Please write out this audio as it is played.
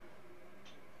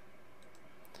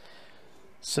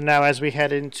So now, as we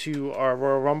head into our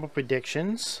Royal Rumble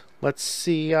predictions, let's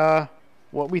see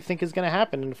what we think is going to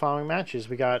happen in the following matches.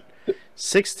 We got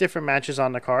 6 different matches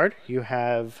on the card. You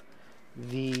have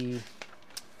the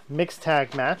mixed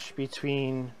tag match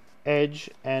between Edge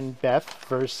and Beth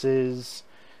versus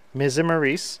Miz and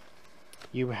Maurice.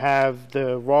 You have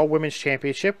the Raw Women's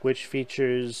Championship, which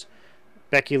features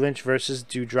Becky Lynch versus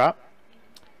Doudrop.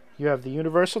 You have the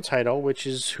Universal title, which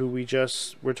is who we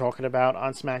just were talking about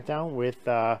on SmackDown, with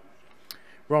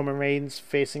Roman Reigns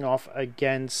facing off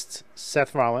against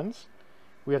Seth Rollins.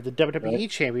 We have the WWE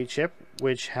Championship,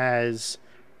 which has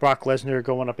Brock Lesnar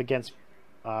going up against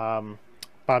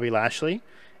Bobby Lashley.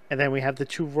 And then we have the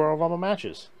 2 Royal Rumble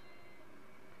matches.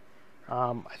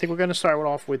 I think we're going to start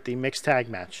off with the mixed tag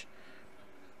match.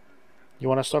 You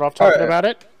want to start off talking about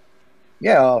it?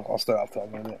 Yeah, I'll start off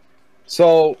talking about it.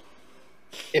 So,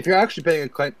 if you're actually paying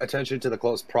attention to the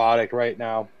close product right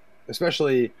now,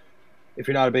 especially if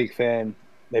you're not a big fan,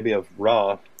 maybe of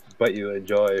Raw, but you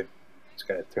enjoy, just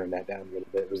gotta turn that down a little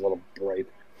bit. It was a little bright,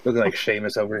 looking like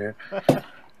Sheamus over here.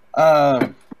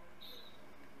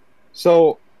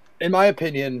 So, in my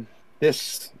opinion,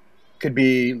 this could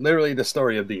be literally the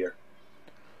story of the year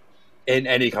in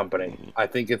any company. I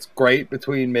think it's great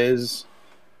between Miz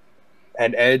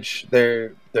and Edge.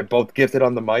 They're both gifted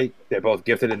on the mic. They're both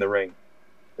gifted in the ring.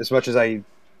 As much as I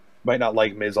might not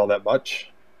like Miz all that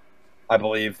much, I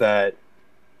believe that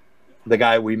the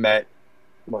guy we met,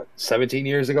 17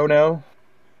 years ago now,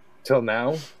 till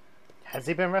now. Has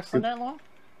he been wrestling that long?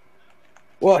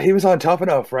 Well, he was on Tough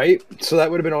Enough, right? So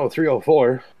that would have been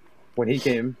 0304 when he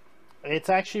came. It's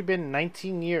actually been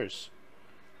 19 years.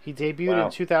 He debuted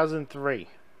in 2003.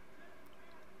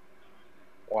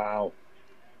 Wow.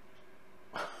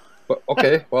 But,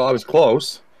 okay, well, I was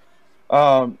close.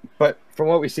 But from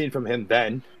what we've seen from him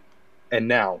then and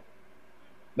now,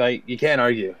 like, you can't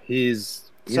argue.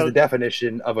 He's the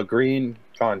definition of a green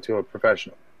con to a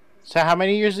professional. So how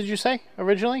many years did you say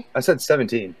originally? I said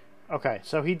 17. Okay,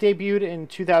 so he debuted in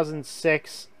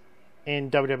 2006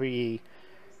 in WWE.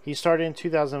 He started in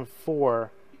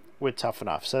 2004 with Tough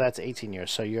Enough, so that's 18 years.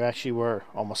 So you actually were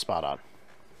almost spot on.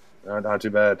 Not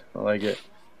too bad. I like it.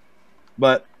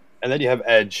 But, and then you have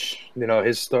Edge. You know,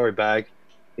 his story back.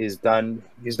 He's done.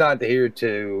 He's not here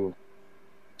to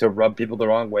rub people the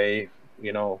wrong way.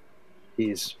 You know,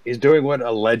 he's doing what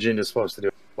a legend is supposed to do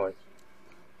at this point.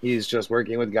 He's just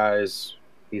working with guys.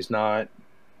 He's not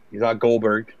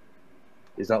Goldberg.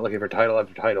 He's not looking for title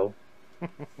after title.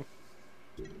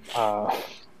 God,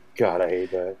 I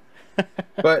hate that.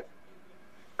 But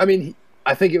I mean,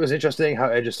 I think it was interesting how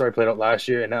Edge's story played out last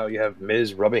year, and now you have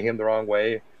Miz rubbing him the wrong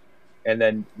way, and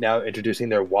then now introducing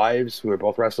their wives, who are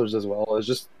both wrestlers as well. It's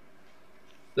just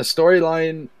the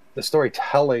storyline, the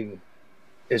storytelling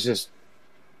is just,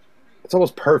 it's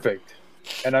almost perfect.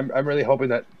 And I'm really hoping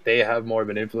that they have more of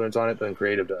an influence on it than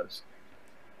creative does.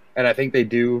 And I think they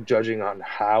do, judging on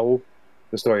how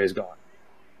the story has gone.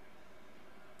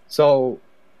 So,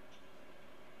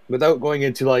 without going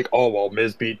into like, oh, well,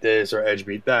 Miz beat this or Edge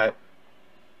beat that,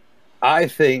 I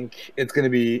think it's going to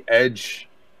be Edge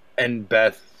and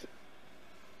Beth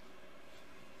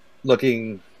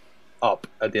looking up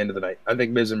at the end of the night. I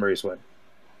think Miz and Maurice win.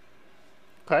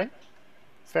 Okay.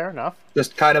 Fair enough.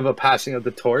 Just kind of a passing of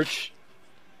the torch,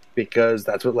 because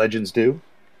that's what legends do.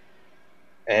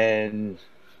 And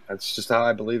that's just how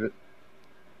I believe it.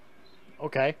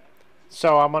 Okay.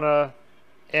 So I'm going to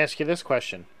ask you this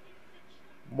question.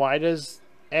 Why does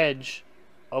Edge,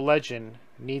 a legend,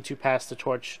 need to pass the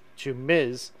torch to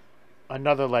Miz,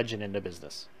 another legend in the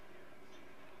business?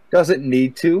 Doesn't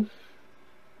need to.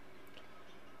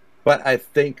 But I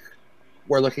think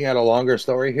we're looking at a longer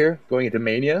story here, going into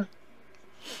Mania.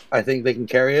 I think they can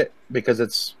carry it because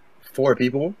it's 4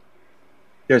 people.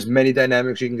 There's many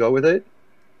dynamics you can go with it.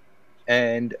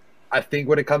 And I think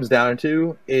what it comes down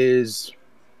to is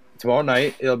tomorrow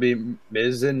night, it'll be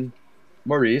Miz and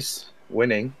Maurice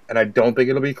winning. And I don't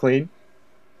think it'll be clean.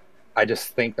 I just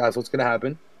think that's what's going to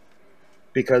happen.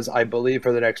 Because I believe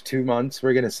for the next 2 months,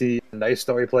 we're going to see a nice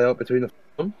story play out between the 4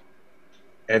 of them.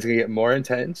 And it's going to get more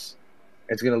intense.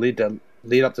 It's going to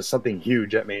lead up to something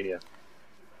huge at Mania.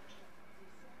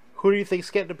 Who do you think's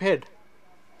getting the pin?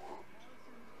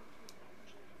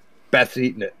 Beth's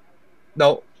eating it.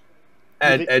 No,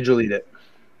 Edge will eat it.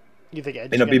 You think Edge?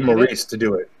 And it'll be Maurice to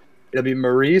do it. It'll be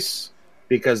Maurice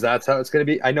because that's how it's going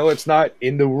to be. I know it's not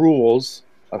in the rules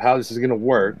of how this is going to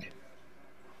work,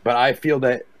 but I feel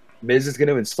that Miz is going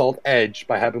to insult Edge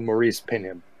by having Maurice pin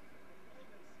him.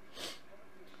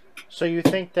 So you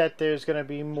think that there's going to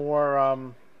be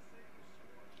more?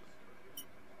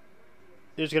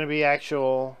 There's going to be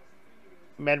actual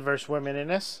men versus women in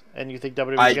this, and you think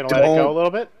WWE is I going to let it go a don't.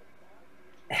 little bit?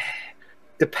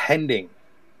 Depending,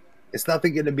 it's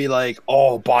nothing going to be like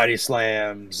body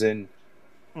slams and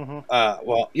Mm-hmm.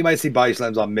 well, you might see body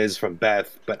slams on Miz from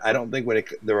Beth, but I don't think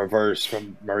the reverse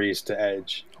from Maurice to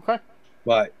Edge. Okay.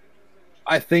 But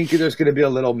I think there's going to be a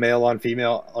little male on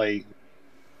female like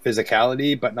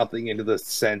physicality, but nothing into the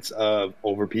sense of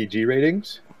over PG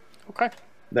ratings. Okay.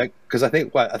 That because I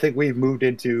think we've moved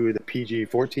into the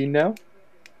PG-14 now.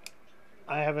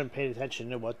 I haven't paid attention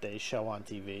to what they show on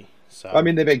TV, so I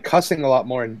mean, they've been cussing a lot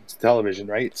more in television,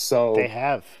 right? they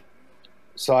have.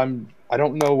 So I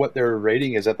don't know what their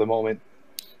rating is at the moment.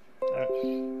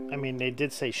 I mean, they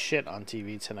did say shit on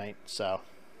TV tonight, so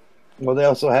Well, they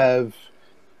also have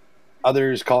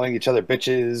others calling each other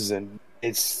bitches, and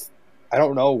I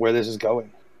don't know where this is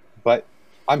going, but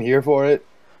I'm here for it.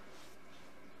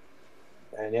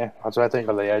 And yeah, that's what I think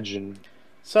of the Edge. And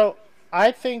so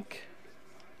I think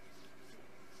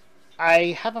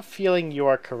I have a feeling you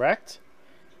are correct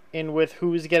in with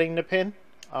who's getting the pin.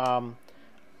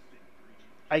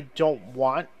 I don't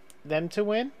want them to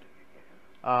win.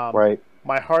 right,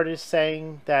 My heart is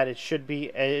saying that it should be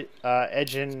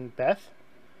Edge and Beth,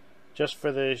 just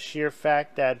for the sheer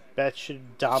fact that Beth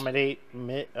should dominate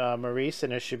Maurice,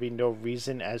 and there should be no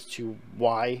reason as to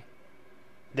why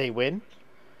they win.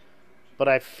 But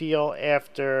I feel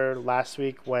after last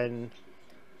week when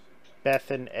Beth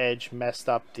and Edge messed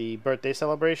up the birthday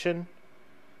celebration,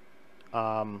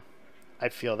 I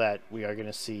feel that we are going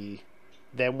to see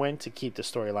them win to keep the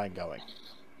storyline going.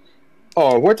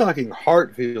 oh, we're talking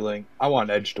heart feeling. I want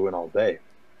Edge to win all day.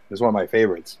 It's one of my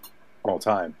favorites all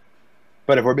time.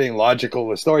 But if we're being logical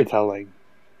with storytelling,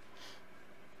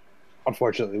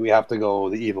 unfortunately, we have to go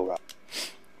the evil route.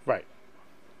 Right.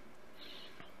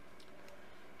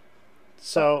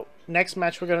 So, next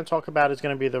match we're going to talk about is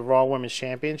going to be the Raw Women's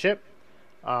Championship.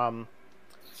 I'm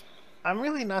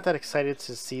really not that excited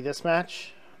to see this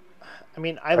match. I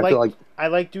mean, I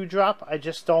like Doudrop. I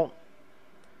just don't.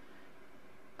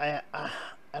 I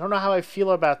don't know how I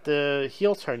feel about the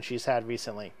heel turn she's had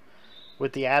recently,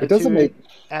 with the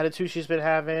attitude she's been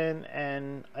having,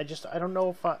 and I don't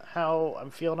know how I'm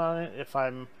feeling on it. If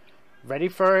I'm ready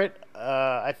for it,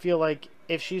 I feel like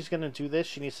if she's gonna do this,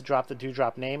 she needs to drop the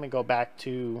Doudrop name and go back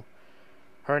to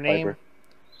her name,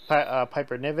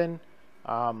 Piper Niven.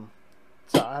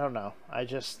 So I don't know.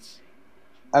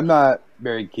 I'm not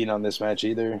very keen on this match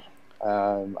either.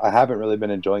 I haven't really been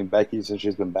enjoying Becky since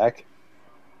she's been back.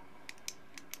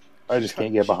 I just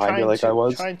can't get behind her like I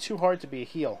was. Trying too hard to be a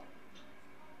heel.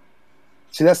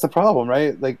 See, that's the problem,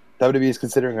 right? Like, WWE is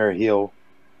considering her a heel.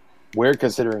 We're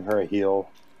considering her a heel.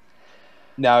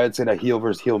 Now it's in a heel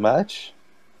versus heel match.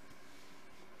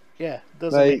 Yeah,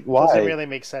 Why? doesn't really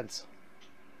make sense.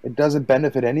 It doesn't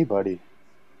benefit anybody.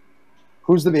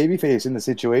 Who's the babyface in the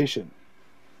situation?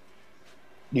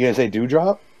 You gonna say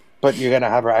Doudrop, but you're gonna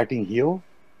have her acting heel?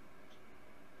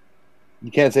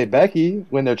 You can't say Becky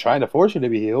when they're trying to force her to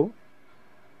be heel.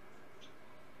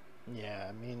 Yeah,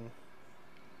 I mean,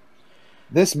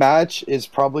 This match is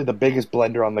probably the biggest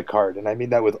blender on the card, and I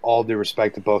mean that with all due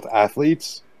respect to both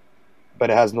athletes, but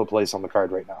it has no place on the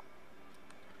card right now.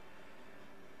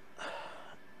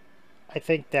 I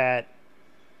think that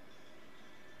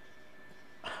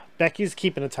Becky's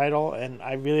keeping the title, and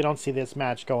I really don't see this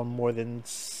match going more than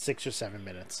 6 or 7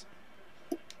 minutes.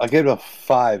 I'll give it a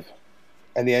 5,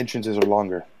 and the entrances are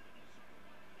longer.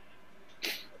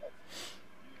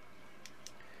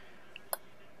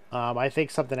 I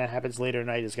think something that happens later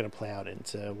tonight is going to play out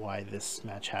into why this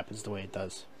match happens the way it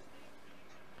does.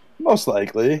 Most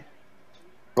likely,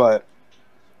 but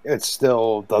it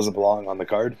still doesn't belong on the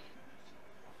card.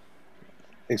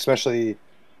 Especially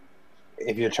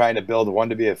if you're trying to build one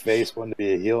to be a face, one to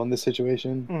be a heel in this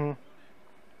situation. Mm-hmm.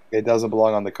 It doesn't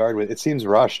belong on the card. It seems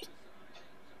rushed.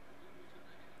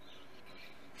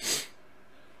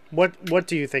 What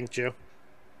do you think, Joe?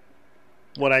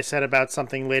 What I said about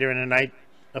something later in the night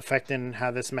affecting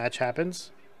how this match happens?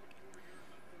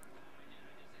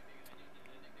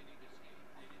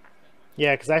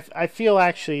 Yeah, because I feel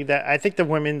actually that I think the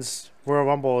women's Royal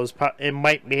Rumble it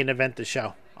might main event the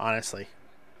show. Honestly,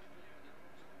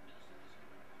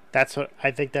 that's what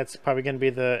I think. That's probably going to be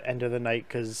the end of the night,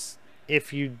 because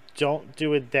if you don't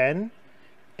do it then,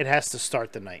 it has to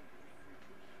start the night.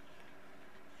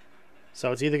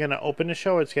 So it's either going to open the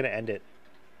show or it's going to end it.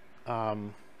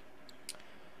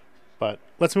 But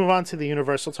let's move on to the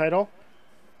Universal title,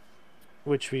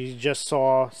 which we just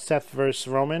saw Seth versus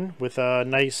Roman with a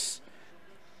nice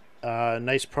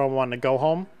promo on the go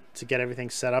home to get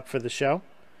everything set up for the show.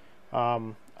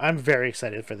 I'm very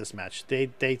excited for this match.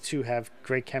 They two have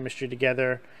great chemistry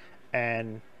together,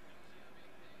 and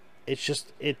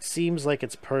it seems like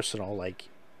it's personal. Like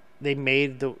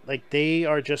they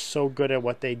are just so good at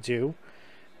what they do,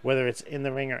 whether it's in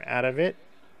the ring or out of it.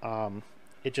 Um,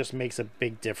 it just makes a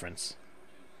big difference.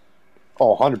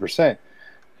 Oh, 100%.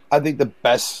 I think the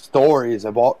best stories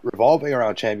of all revolving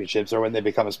around championships are when they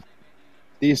become as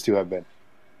these two have been.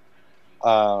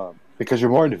 Because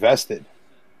you're more invested.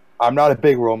 I'm not a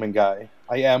big Roman guy.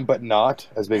 I am, but not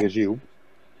as big as you.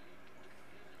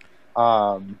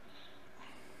 Um,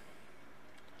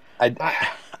 I,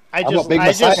 I'm a big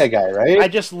Messiah guy, right? I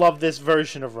just love this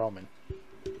version of Roman.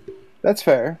 That's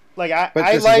fair. Like But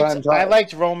I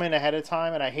liked Roman ahead of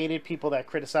time, and I hated people that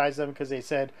criticized him because they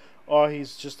said, "Oh,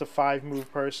 he's just a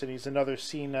 5-move person. He's another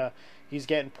Cena. He's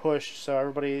getting pushed, so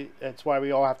everybody. That's why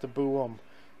we all have to boo him."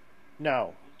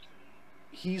 No,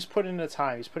 he's put in the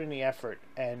time. He's put in the effort,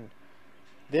 and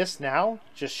this now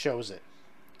just shows it.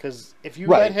 Because if you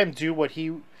let him do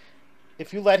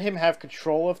if you let him have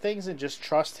control of things and just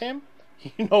trust him,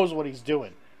 he knows what he's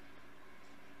doing.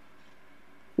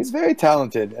 He's very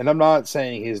talented, and I'm not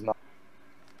saying he's not,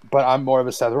 but I'm more of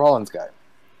a Seth Rollins guy.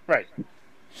 Right.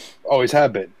 Always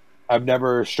have been. I've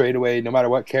never strayed away, no matter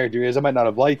what character he is. I might not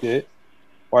have liked it,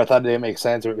 or I thought it didn't make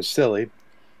sense, or it was silly.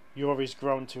 You always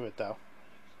grown to it, though.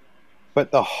 But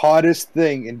the hottest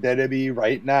thing in WWE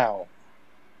right now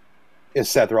is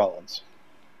Seth Rollins.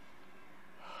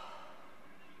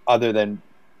 Other than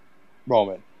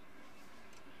Roman.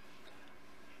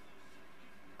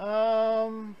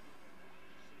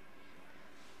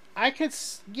 I could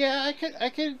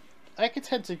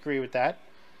tend to agree with that.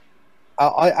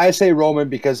 I say Roman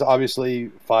because obviously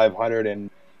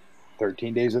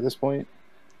 513 days at this point.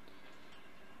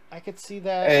 I could see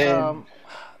that. And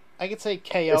I could say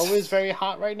KO is very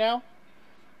hot right now.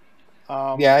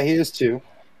 Yeah, he is too.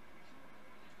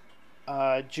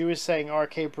 Jew is saying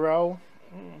RK Bro.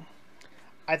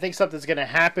 I think something's going to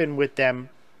happen with them,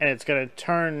 and it's going to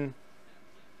turn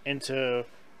into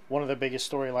one of the biggest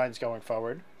storylines going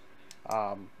forward.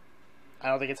 I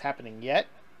don't think it's happening yet,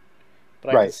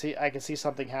 but I can see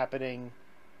something happening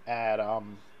at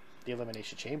the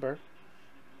Elimination Chamber.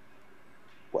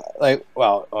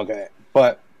 Well, okay,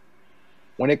 but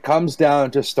when it comes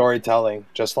down to storytelling,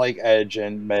 just like Edge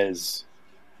and Miz,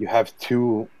 you have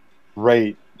two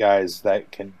great guys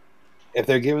that can, if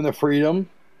they're given the freedom,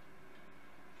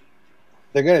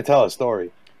 they're going to tell a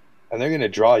story, and they're going to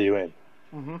draw you in.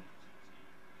 Mm-hmm.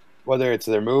 Whether it's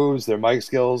their moves, their mic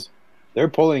skills, they're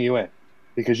pulling you in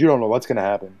because you don't know what's going to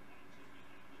happen.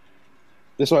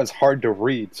 This one's hard to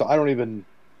read, so I don't even...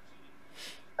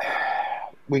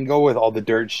 We can go with all the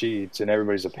dirt sheets and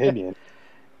everybody's opinion,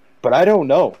 but I don't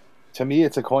know. To me,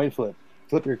 it's a coin flip.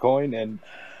 Flip your coin and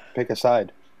pick a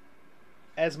side.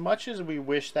 As much as we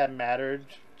wish that mattered,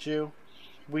 Jew,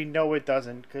 we know it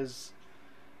doesn't because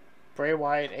Bray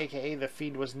Wyatt, a.k.a. The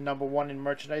Fiend, was #1 in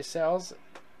merchandise sales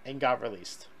and got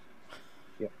released.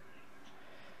 Yeah.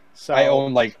 So I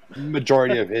own,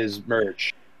 majority of his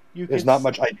merch. There's not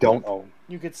much I don't own.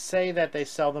 You could say that they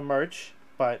sell the merch,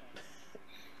 but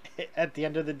at the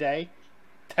end of the day,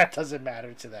 that doesn't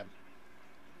matter to them.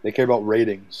 They care about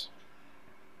ratings.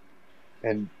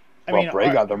 And,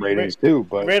 Bray got the ratings too,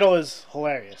 but... Riddle is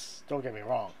hilarious. Don't get me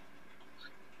wrong.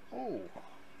 Ooh.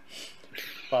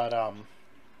 But,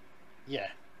 yeah.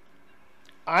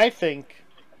 I think,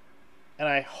 and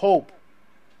I hope,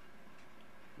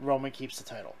 Roman keeps the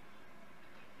title.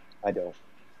 I don't.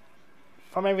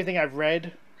 From everything I've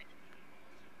read,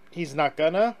 he's not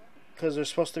gonna, because they're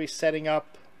supposed to be setting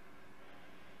up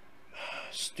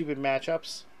stupid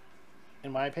matchups,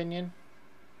 in my opinion.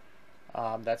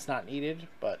 That's not needed,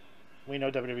 but we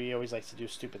know WWE always likes to do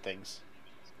stupid things.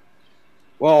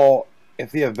 Well,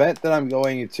 if the event that I'm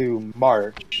going to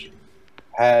March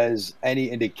has any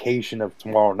indication of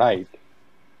tomorrow night,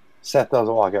 Seth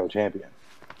doesn't walk out champion.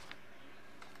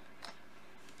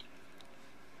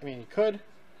 I mean, he could.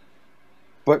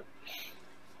 But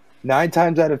 9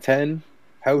 times out of 10,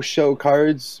 house show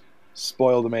cards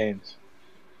spoil the mains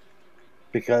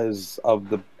because of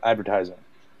the advertising.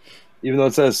 Even though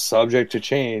it says subject to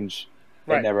change,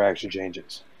 it never actually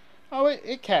changes. Oh,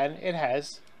 it can. It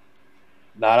has.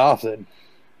 Not often.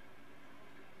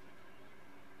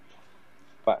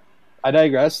 But I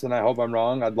digress, and I hope I'm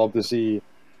wrong. I'd love to see...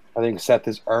 I think Seth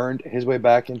has earned his way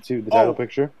back into the title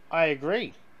picture. I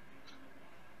agree.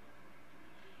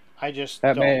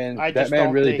 That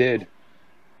man really did.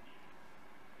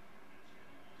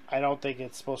 I don't think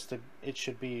it's supposed to... It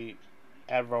should be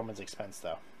at Roman's expense,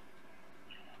 though.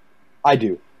 I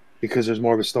do, because there's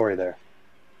more of a story there.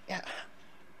 Yeah.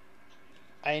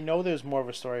 I know there's more of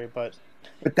a story, but...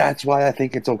 But that's why I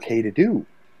think it's okay to do.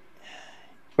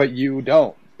 but you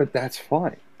don't. But that's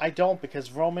fine. I don't,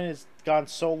 because Roman has gone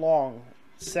so long.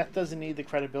 Seth doesn't need the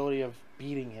credibility of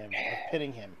beating him, of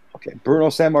pinning him. Okay, Bruno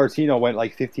Sammartino went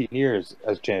like 15 years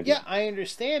as champion. Yeah, I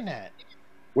understand that.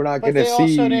 We're not But going to they also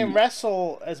see didn't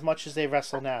wrestle as much as they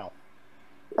wrestle now.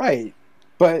 right,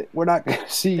 but we're not going to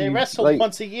see. They wrestle like,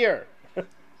 once a year.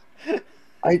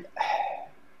 I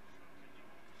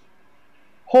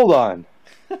hold on.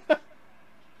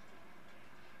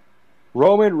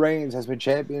 Roman Reigns has been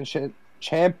champion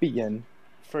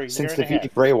For a year since and a defeating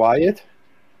half. Bray Wyatt.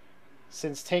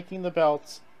 Since taking the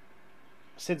belts,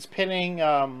 since pinning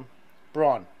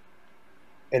Braun.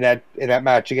 In that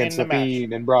match against In the match.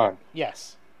 Fiend and Braun.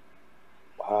 Yes.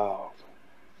 Wow.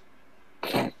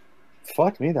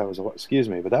 Fuck me, that was excuse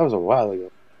me, but that was a while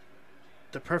ago.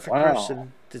 The perfect Wow.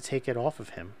 person to take it off of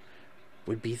him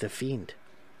would be the Fiend.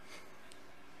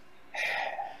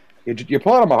 You're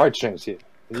pulling on my heartstrings here.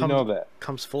 You know that.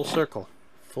 Comes full circle.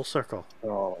 Full circle.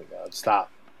 Oh my god!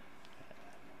 Stop.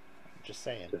 I'm just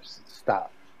saying. Just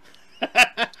stop.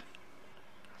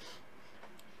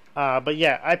 But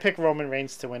yeah, I pick Roman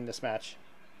Reigns to win this match.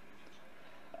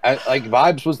 Like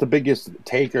Vibes was the biggest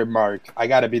taker mark. I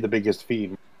got to be the biggest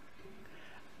Fiend.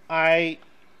 I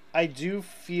do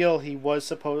feel he was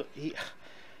supposed.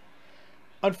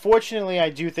 Unfortunately, I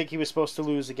do think he was supposed to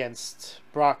lose against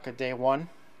Brock at day one,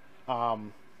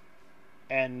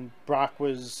 and Brock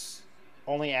was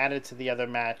only added to the other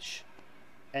match,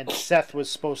 and Seth was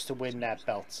supposed to win that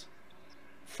belt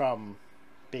from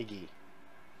Big E.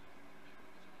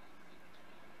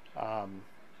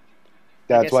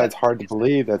 That's why it's hard to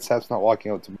believe that Seth's not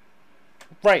walking out to.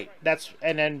 Right.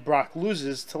 And then Brock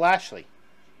loses to Lashley.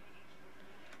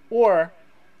 Or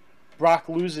Brock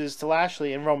loses to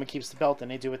Lashley and Roman keeps the belt,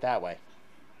 and they do it that way.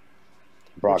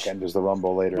 Brock enters the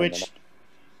Rumble later. Right.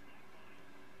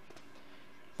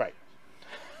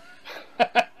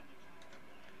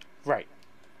 Right.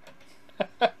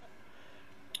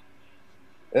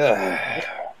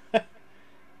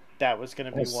 That was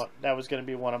gonna be one. That was gonna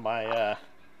be one of my.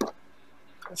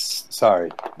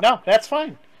 Sorry. No, that's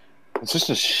fine. It's just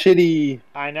a shitty.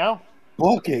 I know.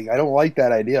 Booking. I don't like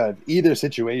that idea of either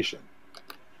situation.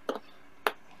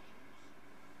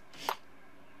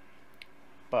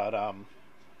 But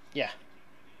yeah.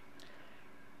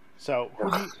 So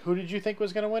who did you think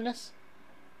was gonna win this?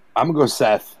 I'm gonna go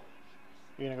Seth.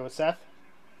 You're gonna go with Seth?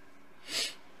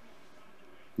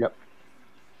 Yep.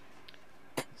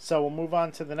 So we'll move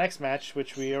on to the next match,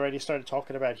 which we already started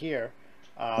talking about here.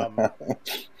 Brock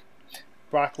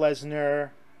Lesnar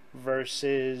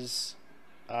versus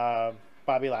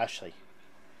Bobby Lashley.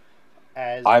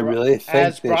 I really think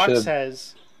as they Brock should.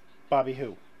 says, Bobby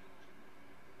who?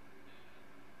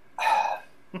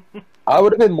 I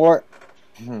would have been more.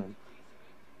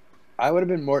 I would have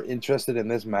been more interested in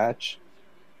this match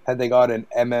had they got an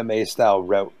MMA style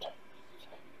route,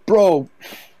 bro.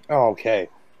 Oh, okay.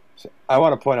 So I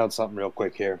want to point out something real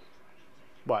quick here.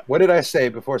 What? What did I say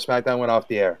before SmackDown went off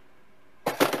the air?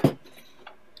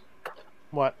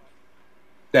 What?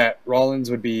 That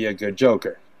Rollins would be a good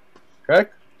Joker,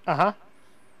 correct? Uh-huh.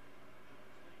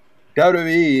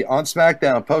 WWE on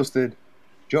SmackDown posted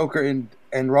Joker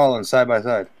and Rollins side by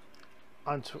side.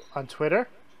 On Twitter?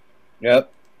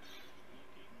 Yep.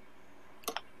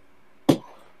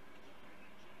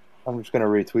 I'm just gonna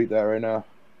retweet that right now.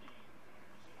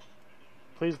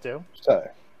 Please do.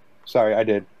 Sorry, I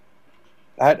did.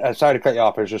 I sorry to cut you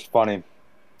off. It was just funny.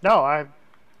 No, I was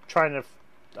trying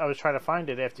to find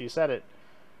it after you said it.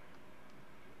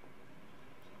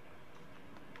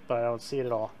 But I don't see it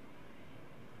at all.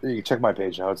 You can check my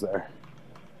page now. It's there.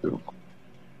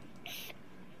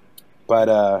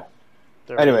 But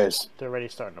anyways, they're already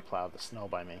starting to plow the snow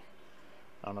by me.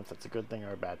 I don't know if that's a good thing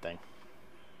or a bad thing.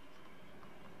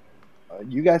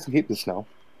 You guys can keep the snow.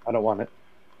 I don't want it.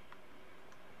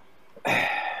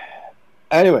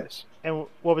 Anyways. And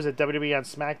what was it, WWE on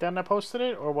SmackDown that posted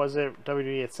it, or was it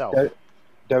WWE itself?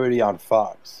 WWE on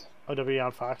Fox. Oh, WWE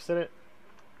on Fox did it?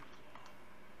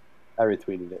 I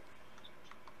retweeted it.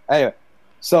 Anyway,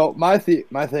 so my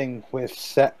thing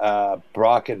with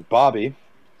Brock and Bobby,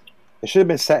 it should have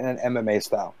been set in an MMA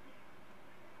style.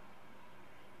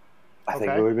 I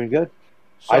think it would have been good.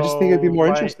 So, I just think it'd be more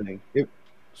interesting.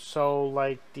 So,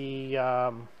 like the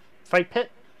Fight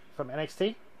Pit from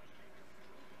NXT?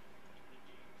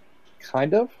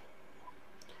 Kind of.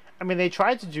 I mean, they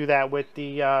tried to do that with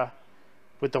the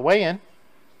weigh-in.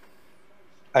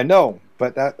 I know,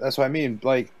 but that's what I mean.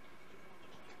 Like,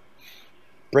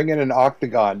 bring in an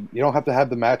octagon. You don't have to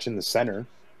have the match in the center.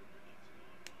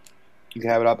 You can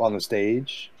have it up on the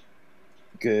stage.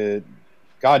 Good.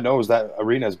 God knows that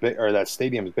arena's big or that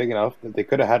stadium's big enough that they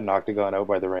could have had an octagon out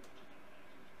by the ring.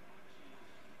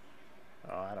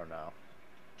 Oh, I don't know.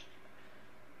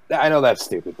 I know that's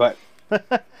stupid, but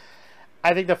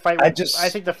I think the fight. I I just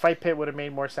think the fight pit would have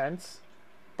made more sense,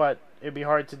 but it'd be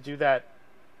hard to do that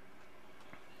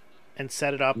and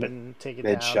set it up and take it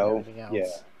down mid and show, everything else. yeah.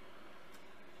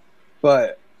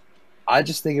 But I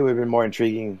just think it would have been more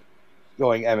intriguing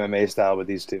going MMA style with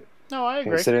these two. No, I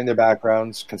agree. Considering their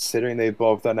backgrounds, considering they've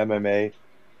both done MMA.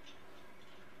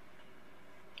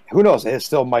 Who knows? It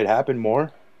still might happen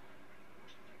more.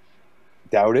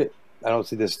 Doubt it. I don't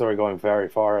see this story going very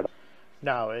far at all.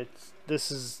 No,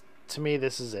 to me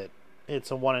this is it. It's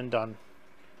a one and done.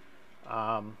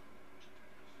 I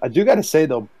do got to say,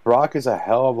 though, Brock is a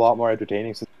hell of a lot more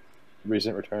entertaining since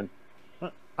recent return.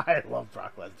 I love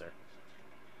Brock Lesnar.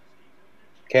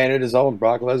 Canada's own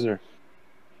Brock Lesnar.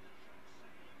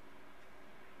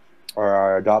 Or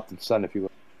our adopted son, if you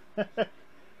will.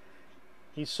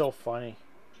 He's so funny.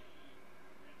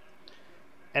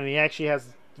 And he actually has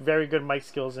very good mic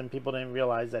skills, and people didn't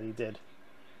realize that he did.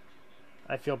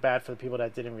 I feel bad for the people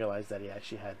that didn't realize that he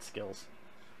actually had skills.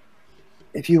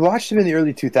 If you watched him in the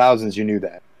early 2000s, you knew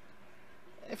that.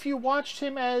 If you watched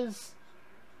him as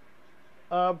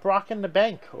Brock in the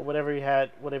Bank, or whatever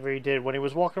he did when he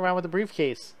was walking around with a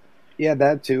briefcase. Yeah,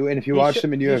 that too. And if you watched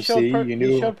him in UFC, you knew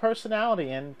he showed personality,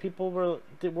 and people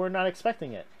were not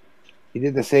expecting it. he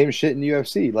did the same shit in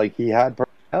UFC. Like, he had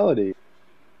personality.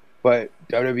 But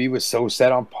WWE was so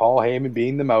set on Paul Heyman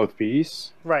being the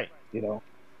mouthpiece. Right. You know.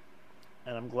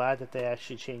 And I'm glad that they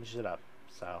actually changed it up.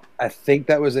 So I think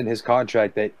that was in his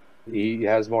contract that he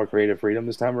has more creative freedom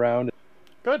this time around.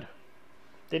 good.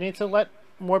 They need to let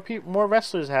more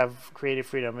wrestlers have creative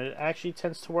freedom. It actually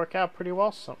tends to work out pretty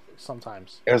well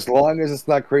sometimes. As long as it's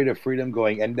not creative freedom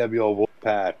going NWO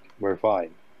Wolfpack, we're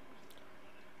fine.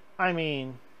 I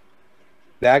mean,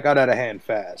 That got out of hand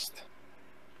fast.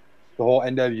 The whole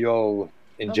NWO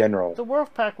in general. the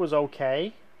Wolfpack was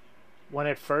okay when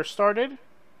it first started,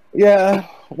 Yeah,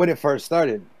 when it first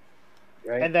started.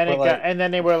 Right? and then But and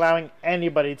then they were allowing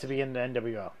anybody to be in the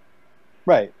NWO.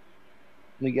 right.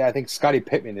 Like, yeah, I think Scotty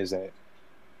Pittman is it.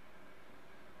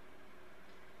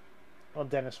 Well,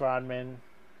 Dennis Rodman.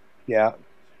 Yeah.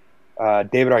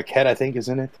 David Arquette, I think, is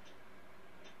in it.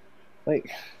 Like,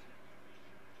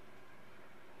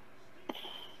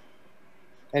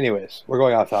 anyways, we're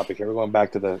going off topic here. We're going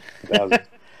back to the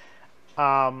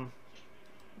 2000s.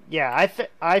 Yeah,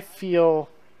 I feel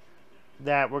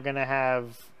that we're gonna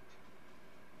have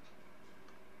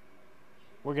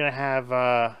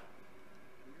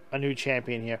a new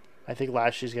champion here. I think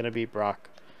Lashley's gonna beat Brock,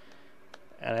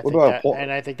 and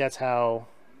I think that's how,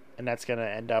 and that's gonna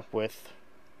end up with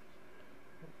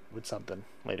something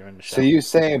later in the show. So you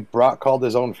saying Brock called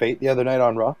his own fate the other night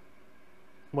on Raw?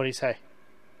 What do you say?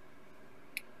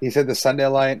 He said the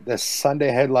Sunday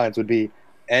headlines would be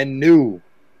 "and new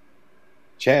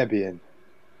champion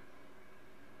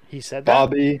He said that.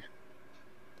 Bobby."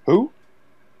 Who?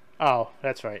 Oh,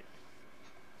 that's right.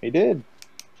 He did.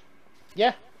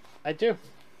 Yeah, I do.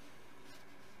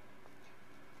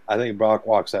 I think Brock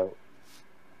walks out.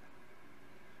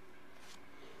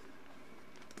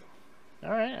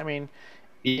 All right. I mean,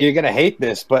 You're gonna hate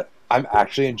this, but I'm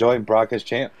actually enjoying Brock as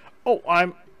champ oh,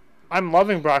 I'm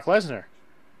loving Brock Lesnar.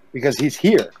 because he's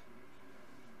here.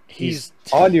 He's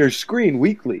on your screen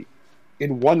weekly,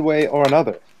 in one way or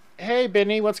another. Hey,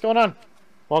 Benny, what's going on?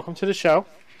 Welcome to the show.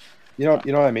 You know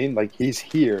what I mean? Like, he's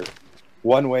here,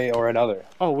 one way or another.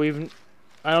 Oh,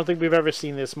 I don't think we've ever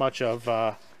seen this much of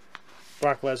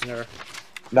Brock Lesnar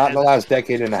Not in the last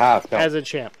decade and a half. No. as a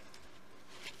champ.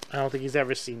 I don't think he's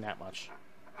ever seen that much.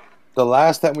 The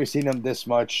last time we've seen him this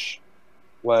much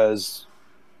was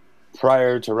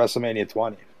prior to WrestleMania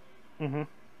 20. Mm-hmm.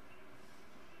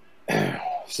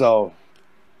 So,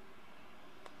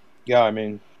 yeah, I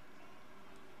mean,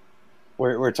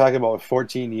 we're talking about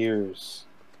 14 years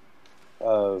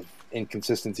of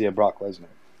inconsistency of Brock Lesnar.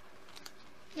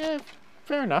 Yeah,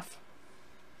 fair enough.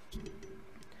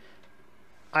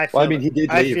 I mean, he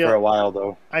did leave for a while,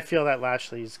 though. I feel that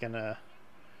Lashley's gonna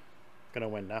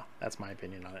win now. That's my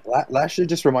opinion on it. Lashley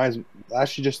just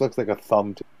looks like a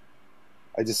thumb.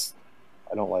 I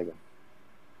don't like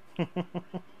him.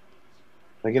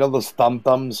 Like, you know those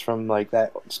thumbs from like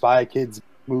that Spy Kids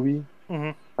movie?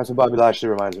 Mm-hmm. That's what Bobby Lashley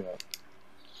reminds me of.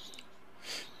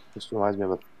 Just reminds me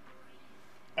of All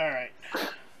right.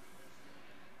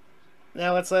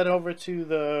 Now let's head over to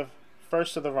the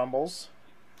first of the Rumbles.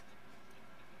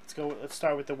 Let's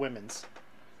start with the women's.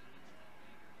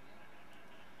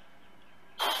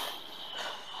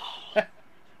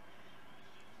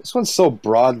 This one's so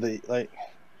broadly, like,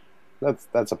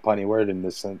 That's a punny word in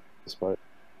this sense, but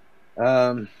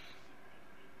um,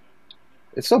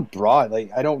 it's so broad.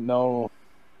 Like I don't know.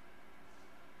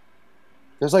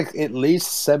 There's like at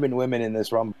least 7 women in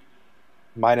this rumble,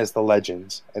 minus the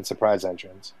legends and surprise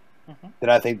entrants, Mm-hmm. that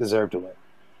I think deserve to win.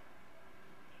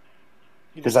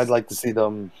 Because I'd like to see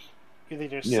them, You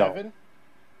think there's you know,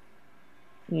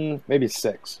 7? maybe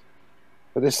 6,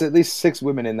 but there's at least 6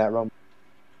 women in that rumble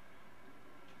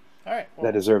All right. that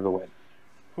Well, deserve to win.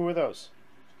 who are those?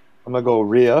 I'm gonna go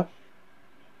Rhea,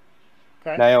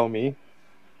 Okay. Naomi,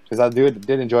 because I did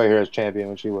enjoy her as champion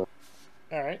when she was.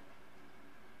 All right.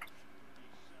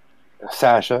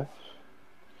 Sasha,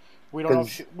 We don't know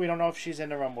if because we don't know if she's in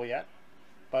the rumble yet,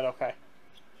 but okay.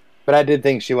 but I did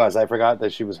think she was. I forgot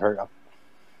that she was hurt.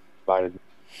 About it.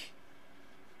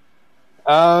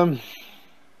 I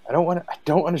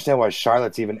don't understand why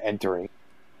Charlotte's even entering.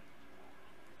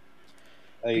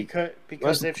 Like,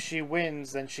 Because if she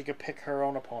wins, then she could pick her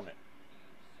own opponent.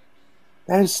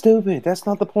 that is stupid. That's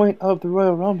not the point of the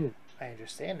Royal Rumble. I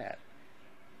understand that.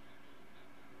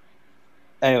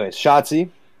 Anyways, Shotzi.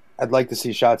 I'd like to see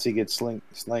Shotzi get sling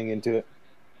into it.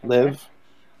 Okay. Liv.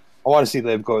 I want to see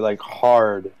Liv go like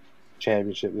hard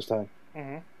championship this time.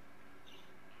 Mm-hmm.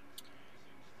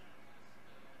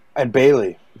 And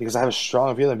Bayley, because I have a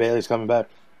strong feeling Bayley's coming back.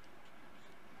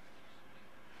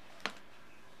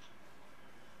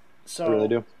 So I really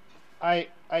do. I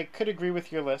could agree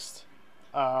with your list.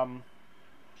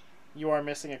 You are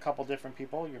missing a couple different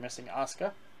people. You're missing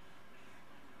Asuka.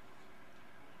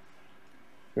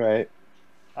 Right.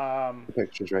 Um, The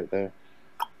picture's right there.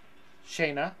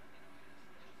 Shayna.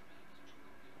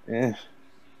 Eh.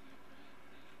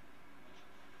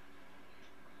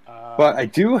 Uh, But I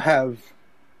do have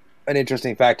an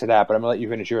interesting fact to that, but I'm going to let you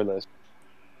finish your list.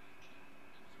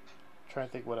 Trying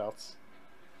to think what else.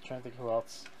 Trying to think who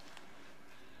else.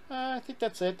 I think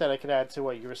that's it that I could add to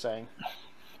what you were saying.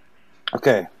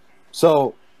 Okay.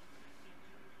 So,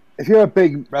 if you're a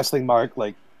big wrestling mark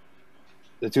like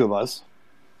the two of us,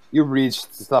 you read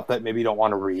stuff that maybe you don't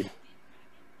want to read.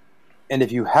 And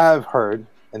if you have heard,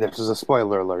 and this is a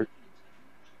spoiler alert,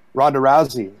 Ronda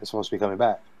Rousey is supposed to be coming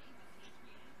back.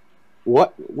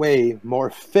 What way more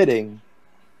fitting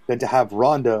than to have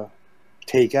Ronda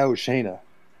take out Shayna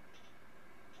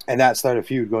and that start a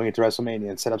feud going into WrestleMania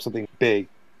and set up something big?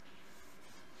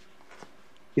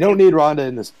 You don't need Ronda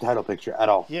in this title picture at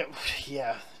all. Yeah,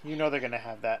 yeah. You know they're gonna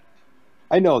have that.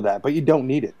 I know that, but you don't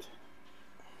need it.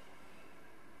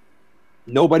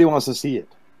 Nobody wants to see it.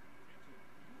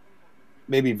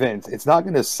 Maybe Vince. It's not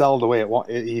going to sell the way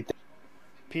he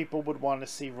People would want to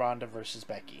see Ronda versus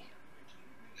Becky.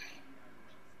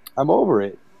 I'm over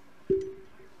it.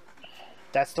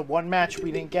 That's the one match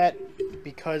we didn't get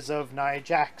because of Nia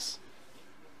Jax.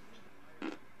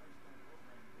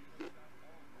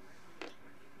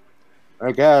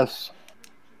 I guess.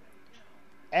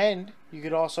 And you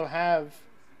could also have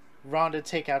Ronda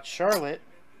take out Charlotte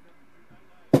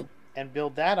and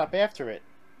build that up after it.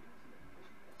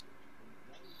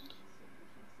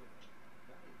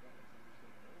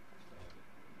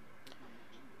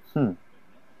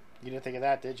 You didn't think of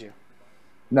that, did you?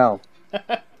 No.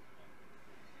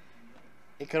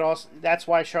 It could also. That's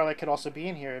why Charlotte could also be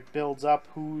in here. It builds up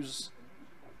who's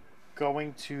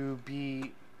going to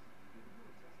be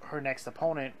her next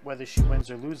opponent, whether she wins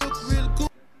or loses.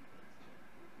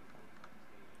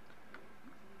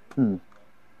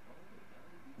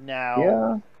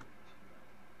 Now,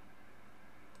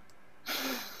 Yeah.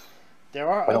 there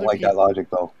are I don't other like that logic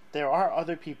though. There are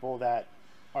other people that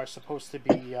are supposed to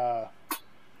be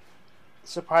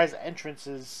surprise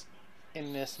entrances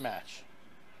in this match.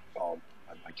 Oh,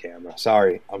 my camera.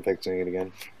 Sorry, I'm fixing it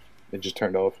again. It just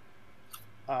turned off.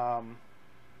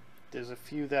 There's a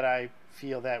few that I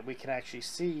feel that we can actually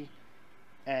see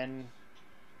and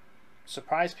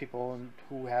surprise people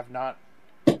who have not,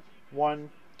 one,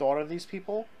 thought of these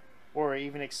people or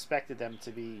even expected them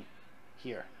to be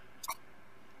here.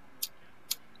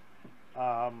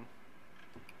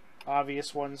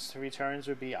 Obvious ones to returns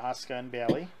would be Asuka and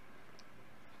Bayley,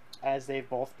 as they've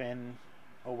both been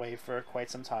away for quite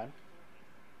some time.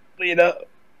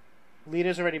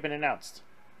 Lita's already been announced.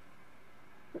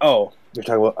 Oh, you're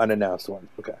talking about unannounced ones.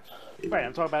 Okay. Right,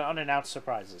 I'm talking about unannounced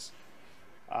surprises.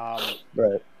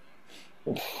 Right.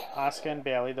 Asuka and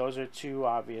Bayley, those are two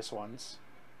obvious ones.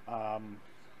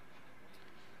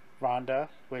 Ronda,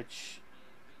 which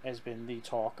has been the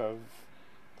talk of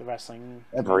the wrestling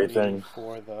Everything community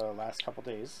for the last couple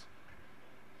days.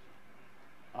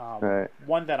 Right.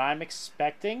 One that I'm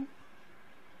expecting,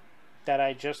 that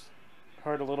I just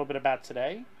heard a little bit about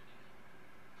today,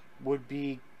 would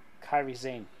be Kairi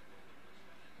Sane.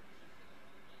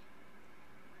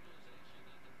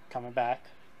 coming back.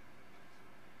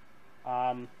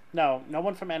 No, no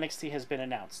one from NXT has been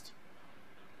announced.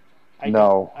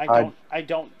 No, I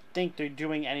don't think they're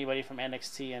doing anybody from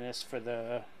NXT in this for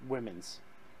the women's.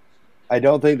 I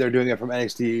don't think they're doing it from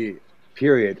NXT.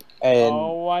 Period. And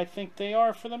Oh, I think they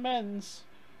are for the men's.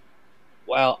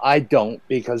 well, I don't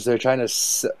because they're trying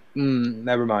to.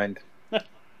 Never mind.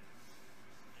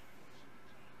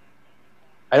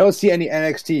 I don't see any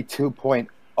NXT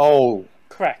 2.0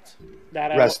 Correct.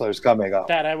 wrestlers coming up.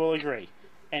 That I will agree.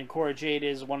 And Cora Jade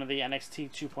is one of the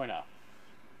NXT 2.0.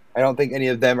 I don't think any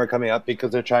of them are coming up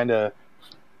because they're trying to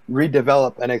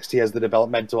redevelop NXT as the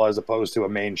developmental as opposed to a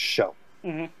main show.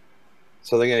 Mm-hmm.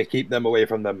 So they're going to keep them away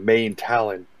from the main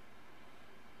talent.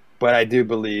 But I do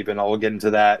believe, and I'll get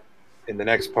into that in the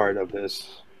next part of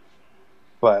this.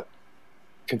 But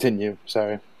continue.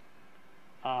 Sorry.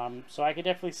 So I could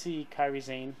definitely see Kairi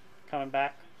Sane coming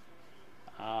back.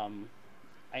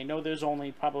 I know there's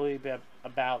only probably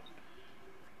about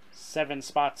 7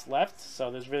 spots left,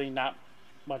 so there's really not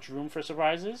much room for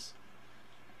surprises.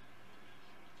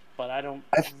 But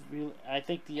I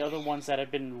think the other ones that have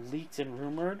been leaked and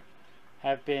rumored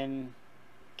have been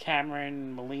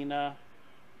Cameron, Melina,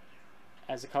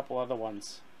 as a couple other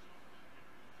ones.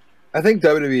 I think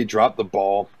WWE dropped the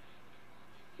ball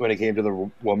when it came to the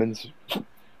women's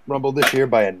Rumble this year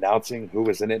by announcing who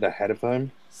was in it ahead of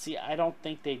time. See, I don't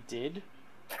think they did,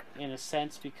 in a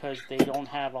sense, because they don't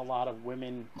have a lot of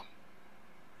women.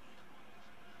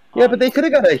 Yeah, but they could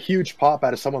have got a huge pop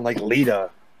out of someone like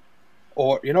Lita.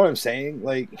 Or, you know what I'm saying?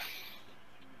 Like,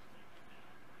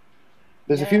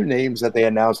 there's a few names that they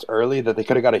announced early that they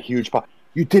could have got a huge pop.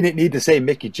 You didn't need to say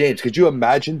Mickie James. Could you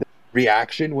imagine the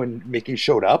reaction when Mickie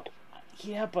showed up?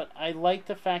 Yeah, but I like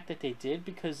the fact that they did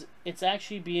because it's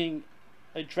actually being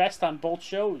addressed on both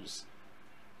shows.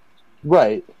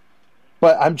 Right.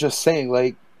 But I'm just saying,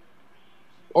 like,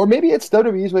 or maybe it's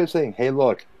WWE's way of saying, hey,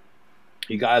 look,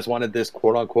 you guys wanted this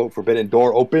quote-unquote forbidden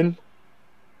door open.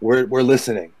 We're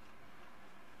listening.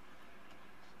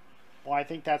 Well, I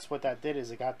think that's what that did,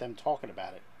 is it got them talking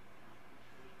about it.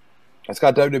 It's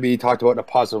got WWE talked about in a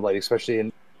positive light, especially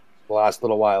in the last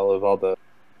little while of all the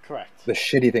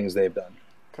shitty things they've done.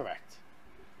 Correct.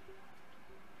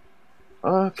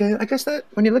 Okay, I guess that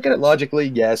when you look at it logically,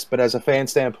 yes, but as a fan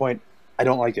standpoint, I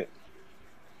don't like it.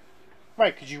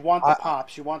 Right, because you want the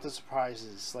pops, you want the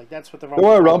surprises. Like, that's what the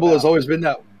Rumble has always been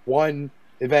that one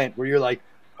event where you're like,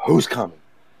 who's coming?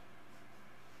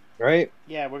 Right?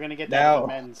 Yeah, we're going to get that in the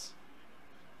men's.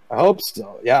 I hope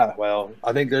so. Yeah, well,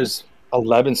 I think there's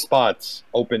 11 spots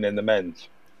open in the men's.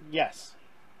 Yes.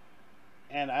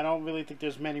 And I don't really think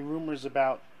there's many rumors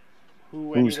about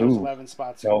who any of those 11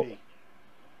 spots will be.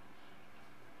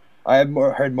 I have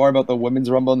heard more about the women's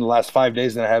Rumble in the last 5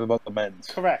 days than I have about the men's.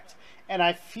 Correct. And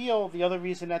I feel the other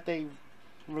reason that they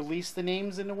released the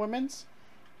names in the women's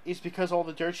is because all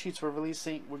the dirt sheets we're going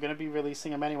to be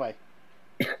releasing them anyway.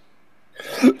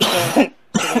 so they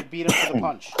beat them to the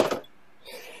punch.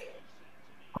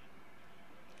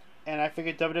 And I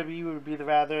figured WWE would be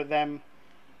rather them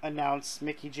announce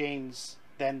Mickie James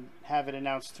than have it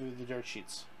announced through the dirt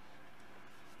sheets.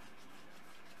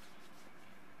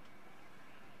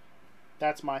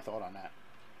 That's my thought on that.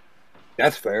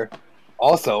 That's fair.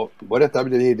 Also, what if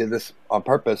WWE did this on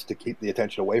purpose to keep the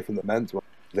attention away from the men's one?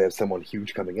 They have someone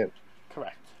huge coming in.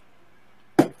 Correct.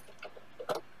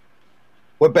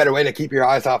 What better way to keep your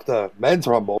eyes off the men's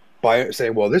Rumble by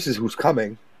saying, well, this is who's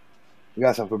coming. You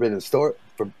got some forbidden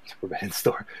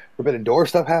door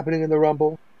stuff happening in the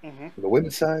Rumble. Mm-hmm. On the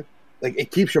women's side. Like,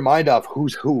 it keeps your mind off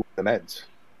who's who in the men's.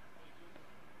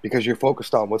 Because you're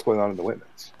focused on what's going on in the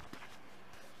women's.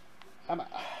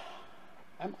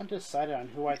 I'm undecided on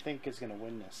who I think is going to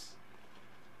win this.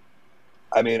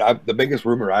 I mean, the biggest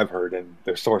rumor I've heard, and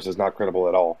their source is not credible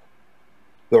at all,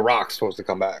 The Rock's supposed to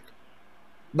come back.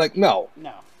 Like, no.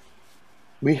 No.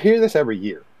 We hear this every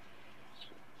year.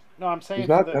 No, I'm saying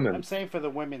I'm saying for the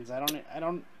women's. I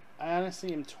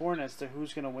honestly am torn as to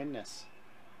who's going to win this.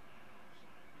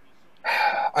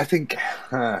 I think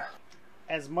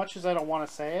as much as I don't want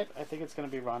to say it, I think it's going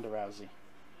to be Ronda Rousey.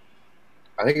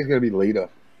 I think it's going to be Lita.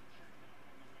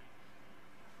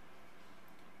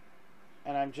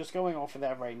 And I'm just going off of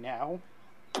that right now.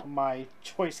 My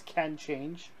choice can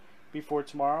change before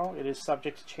tomorrow. It is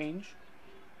subject to change.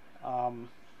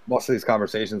 Most of these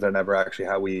conversations are never actually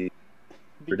how we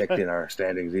predicting our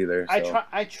standings either. So.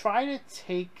 I try to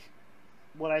take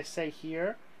what I say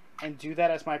here and do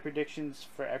that as my predictions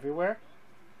for everywhere.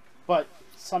 But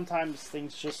sometimes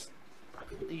things just,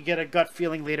 you get a gut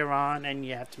feeling later on and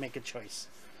you have to make a choice.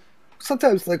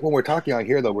 Sometimes, like when we're talking on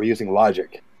here, though, we're using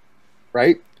logic,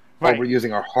 right? Right. Or we're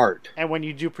using our heart. And when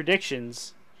you do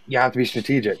predictions, you have to be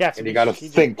strategic, You have to and be you got to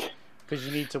strategic. think. Because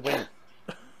you need to win.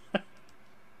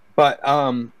 But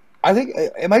I think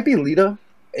it might be Lita.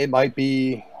 It might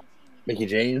be Mickey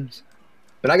James.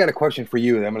 But I got a question for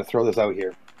you, and I'm going to throw this out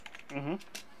here. Mm-hmm.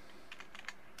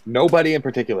 Nobody in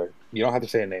particular. You don't have to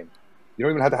say a name. You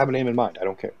don't even have to have a name in mind. I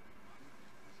don't care.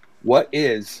 What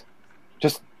is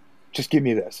just give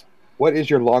me this. What is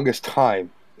your longest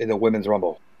time in the women's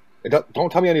rumble?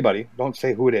 Don't tell me anybody. Don't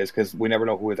say who it is because we never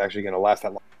know who is actually going to last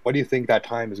that long. What do you think that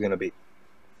time is going to be?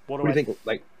 What do you think?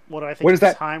 Like, what do I think what is the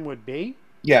that time would be?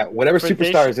 Yeah, whatever For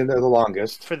superstar this- is in there the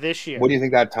longest. For this year. What do you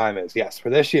think that time is? Yes, for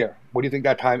this year. What do you think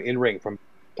that time in ring from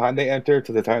time they enter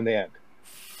to the time they end?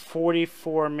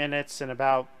 44 minutes and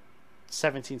about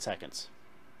 17 seconds.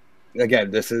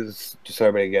 Again, this is just so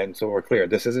everybody again, so we're clear.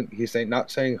 This isn't not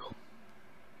saying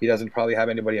he doesn't probably have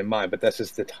anybody in mind, but this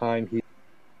is the time he's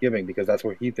giving because that's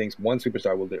what he thinks one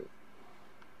superstar will do.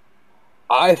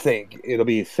 I think it'll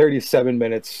be 37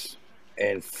 minutes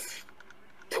and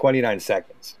 29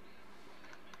 seconds.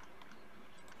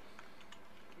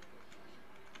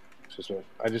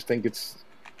 I just think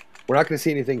we're not going to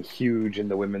see anything huge in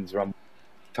the women's rumble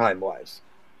time-wise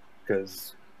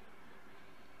because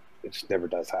it just never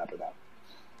does happen now.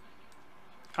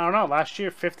 I don't know. Last year,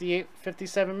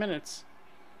 57 minutes.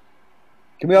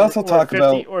 Can we also talk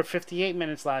about... Or 58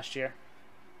 minutes last year.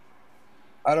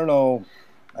 I don't know.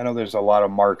 I know there's a lot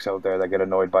of marks out there that get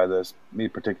annoyed by this, me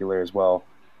particularly as well.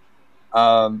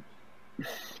 I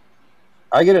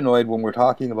get annoyed when we're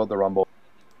talking about the Rumble,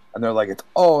 and they're like, it's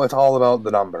all about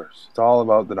the numbers. It's all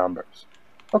about the numbers.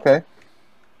 Okay.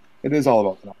 It is all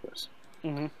about the numbers.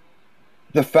 Mm-hmm.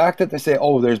 The fact that they say,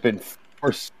 there's been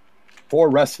four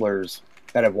wrestlers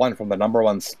that have won from the number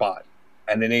one spot,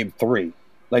 and they named 3.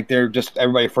 Like,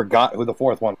 everybody forgot who the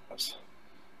 4th one was.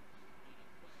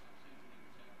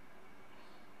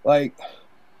 Like,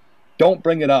 don't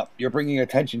bring it up. You're bringing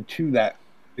attention to that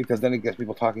because then it gets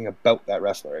people talking about that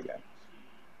wrestler again.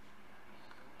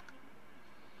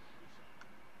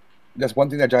 That's one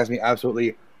thing that drives me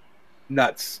absolutely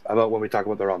nuts about when we talk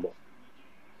about the Rumble.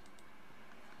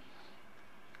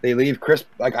 They leave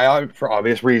for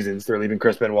obvious reasons, they're leaving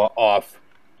Chris Benoit off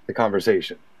the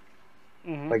conversation.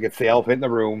 Mm-hmm. Like, it's the elephant in the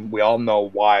room. We all know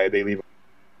why they leave him.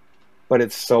 But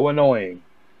it's so annoying.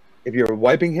 If you're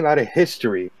wiping him out of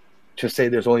history, to say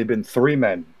there's only been 3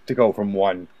 men to go from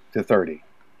 1 to 30.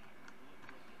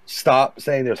 Stop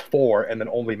saying there's 4 and then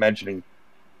only mentioning...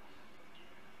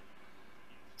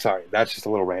 Sorry, that's just a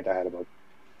little rant I had about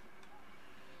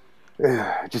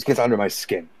it. It just gets under my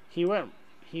skin. He went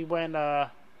The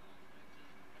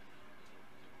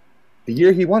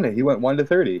year he won it, he went 1 to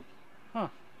 30. Huh.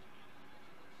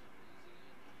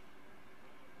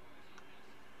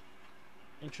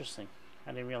 Interesting.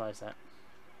 I didn't realize that.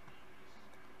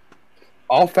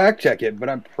 I'll fact check it, but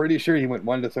I'm pretty sure he went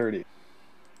 1 to 30.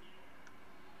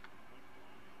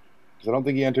 Because I don't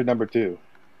think he entered number 2.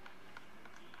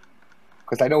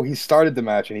 Because I know he started the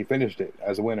match and he finished it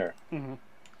as a winner. Mm-hmm.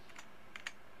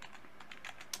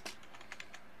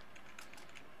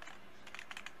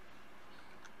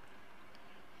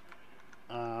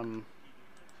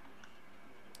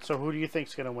 So who do you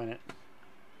think's going to win it?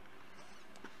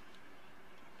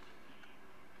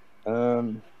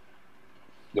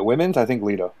 The women's, I think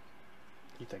Lita.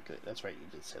 You think that's right? You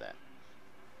did say that.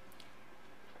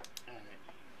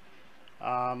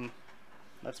 All right.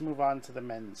 Let's move on to the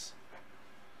men's.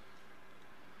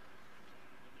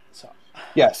 So.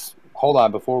 Yes. Hold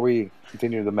on before we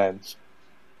continue the men's.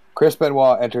 Chris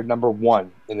Benoit entered number 1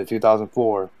 in the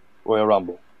 2004 Royal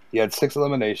Rumble. He had 6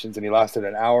 eliminations and he lasted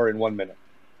 1 hour and 1 minute.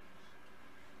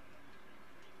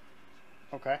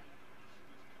 Okay.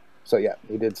 So yeah,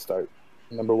 he did start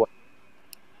number 1.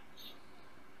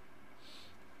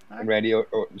 Right. And Randy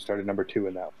Orton started number 2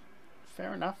 in that.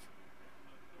 Fair enough.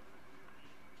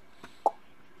 All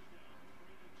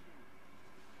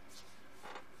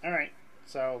right.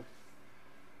 So,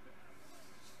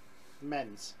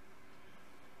 men's.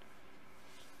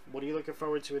 What are you looking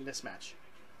forward to in this match?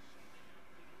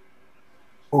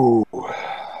 Ooh.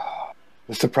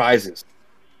 The surprises.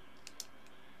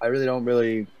 I really don't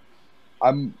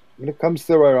when it comes to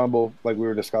the Royal Rumble, like we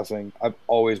were discussing, I've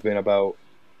always been about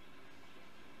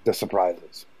the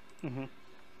surprises. Mm-hmm.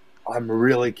 I'm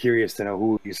really curious to know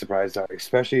who these surprises are,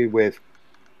 especially with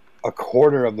a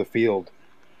quarter of the field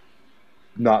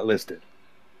not listed.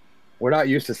 We're not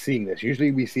used to seeing this.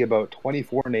 Usually we see about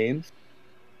 24 names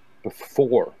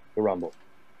before the Rumble.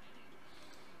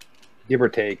 Give or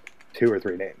take 2 or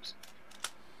 3 names.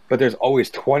 But there's always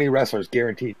 20 wrestlers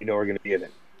guaranteed are going to be in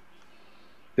it.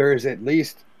 There is at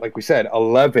least, like we said,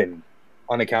 11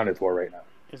 unaccounted for right now.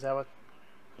 Is that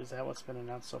Is that what's been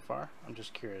announced so far? I'm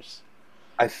just curious.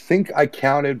 I think I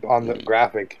counted on the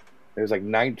graphic. There's like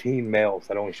 19 males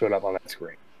that only showed up on that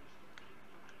screen.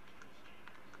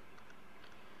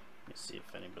 Let me see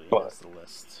if anybody But has the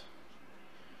list.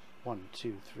 1,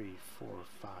 2, 3, 4,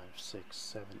 5, 6,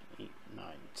 7, 8, 9,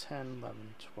 10, 11,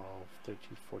 12, 13,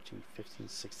 14, 15,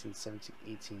 16, 17,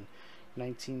 18,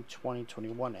 19, 20,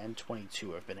 21, and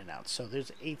 22 have been announced. So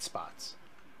there's 8 spots.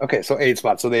 okay, so 8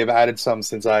 spots. So they've added some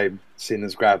since I've seen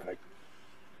this graphic.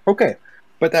 Okay,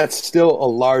 but that's still a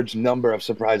large number of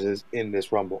surprises in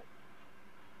this Rumble.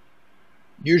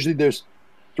 Usually there's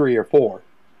 3 or 4.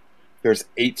 There's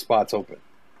 8 spots open.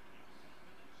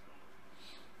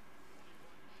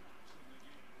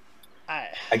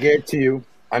 I guarantee you,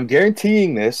 I'm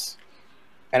guaranteeing this,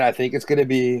 and I think it's going to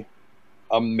be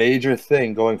a major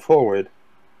thing going forward.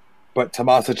 But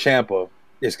Tommaso Ciampa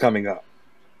is coming up.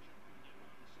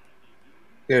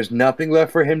 There's nothing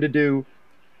left for him to do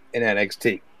in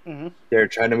NXT. Mm-hmm. They're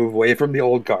trying to move away from the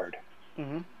old guard.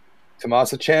 Mm-hmm.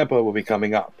 Tommaso Ciampa will be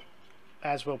coming up.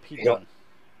 As will Pete Dunne.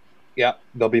 Yeah,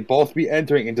 they'll both be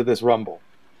entering into this Rumble.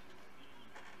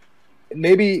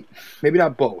 Maybe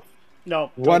not both.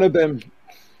 No. One of them.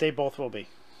 They both will be.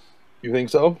 You think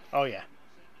so? Oh, yeah.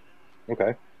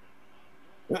 Okay.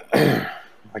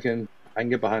 I can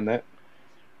get behind that.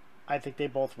 I think they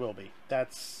both will be.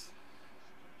 That's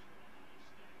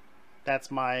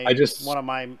my one of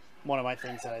my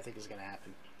things that I think is going to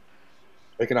happen.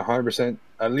 I can 100%.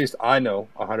 At least I know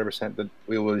 100% that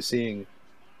we will be seeing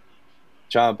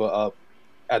Ciampa up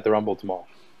at the Rumble tomorrow.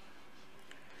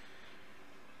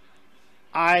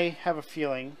 I have a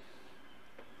feeling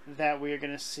that we are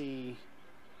going to see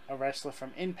a wrestler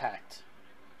from Impact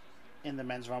in the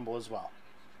Men's Rumble as well.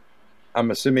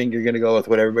 I'm assuming you're going to go with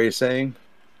what everybody's saying?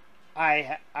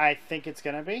 I think it's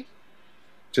going to be.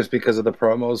 Just because of the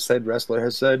promos said wrestler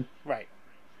has said? Right.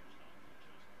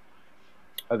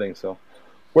 I think so.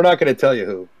 We're not going to tell you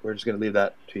who. We're just going to leave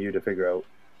that to you to figure out.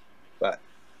 But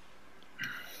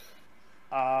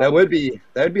that would be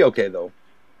okay, though.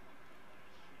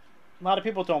 A lot of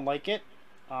people don't like it.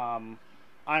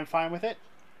 I'm fine with it.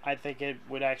 I think it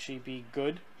would actually be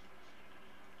good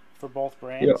for both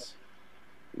brands.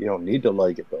 You don't need to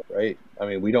like it, though, right? I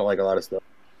mean, we don't like a lot of stuff.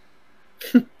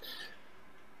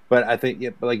 But I think,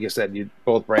 like you said,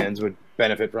 both brands would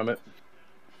benefit from it.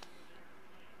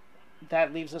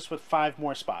 That leaves us with 5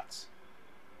 more spots.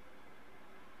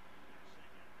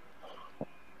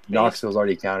 Knoxville's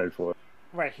already accounted for.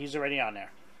 Right, he's already on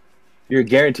there. You're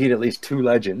guaranteed at least 2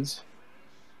 legends.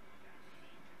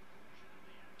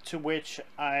 To which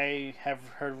I have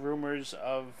heard rumors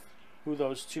of who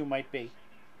those 2 might be.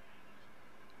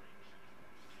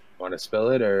 Want to spill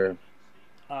it or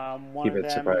keep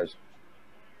it surprise?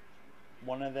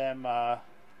 One of them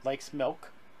likes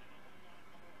milk.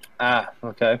 Ah,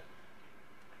 okay.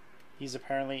 He's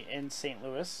apparently in St.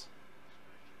 Louis.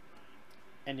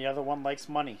 And the other one likes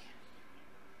money.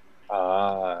 You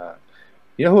know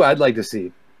who I'd like to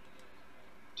see?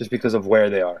 Just because of where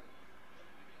they are.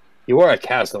 He wore a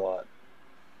cast a lot.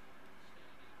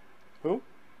 Who?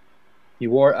 He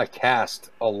wore a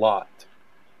cast a lot.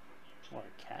 Wore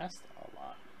a cast a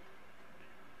lot?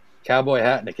 Cowboy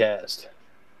hat and a cast.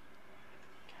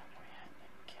 Cowboy hat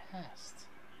and a cast?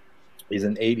 He's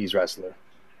an 80s wrestler.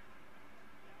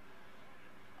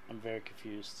 I'm very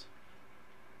confused.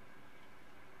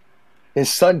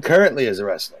 His son currently is a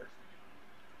wrestler.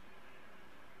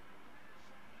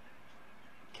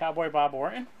 Cowboy Bob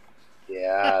Orton?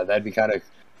 Yeah, that'd be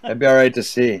all right to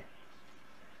see.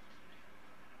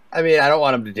 I mean, I don't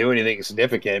want him to do anything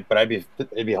significant, but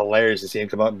it'd be hilarious to see him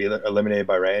come out and be eliminated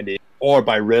by Randy or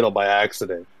by Riddle by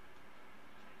accident.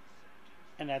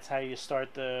 And that's how you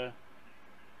start the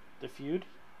feud?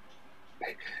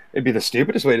 It'd be the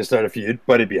stupidest way to start a feud,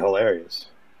 but it'd be hilarious.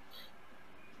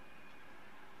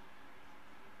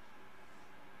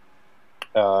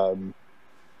 I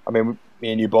mean,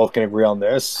 me and you both can agree on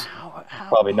this.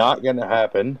 Probably not going to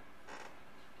happen.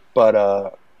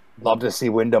 But love to see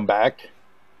Wyndham back.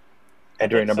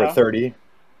 Entering number 30.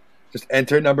 Just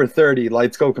enter number 30.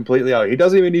 Lights go completely out. He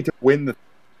doesn't even need to win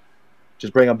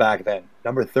just bring him back then.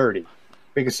 Number 30.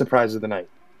 Biggest surprise of the night.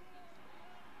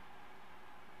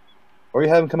 Or you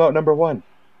have him come out number 1.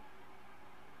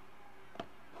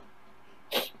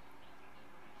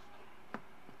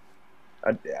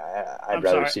 I'd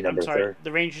rather see number 30.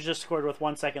 The Rangers just scored with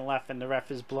 1 second left, and the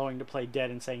ref is blowing the play dead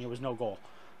and saying it was no goal.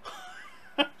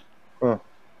 Huh.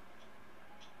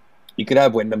 You could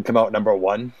have Wyndham come out number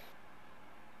 1,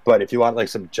 but if you want like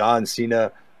some John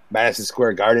Cena, Madison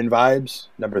Square Garden vibes,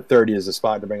 number 30 is the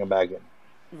spot to bring him back in.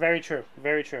 Very true.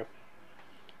 Very true.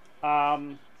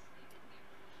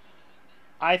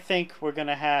 I think we're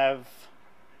gonna have.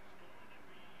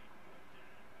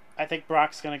 I think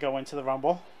Brock's gonna go into the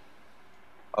Rumble,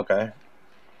 Okay.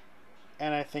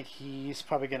 and I think he's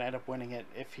probably gonna end up winning it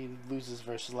if he loses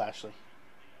versus Lashley.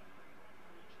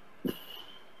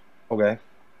 Okay.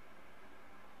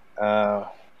 There's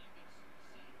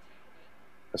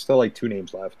still like 2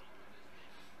 names left.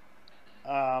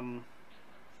 Um,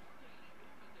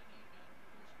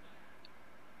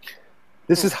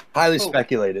 This Who? is highly Who?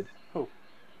 speculated. Who?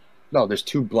 No, there's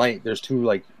 2 blank. There's 2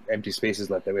 like empty spaces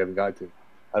left that we haven't got to.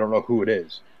 I don't know who it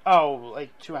is. Oh,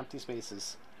 like 2 empty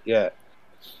spaces. Yeah.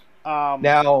 Um,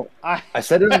 Now, I I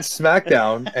said it in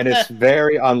SmackDown, and it's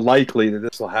very unlikely that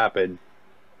this will happen.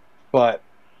 But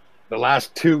the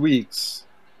last 2 weeks,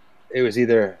 it was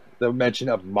either the mention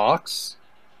of Mox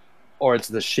or it's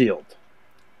the Shield.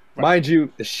 Right. Mind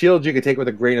you, the Shield you can take with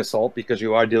a grain of salt because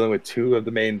you are dealing with 2 of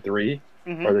the main 3,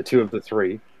 or the 2 of the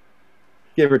 3.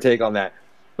 Give or take on that.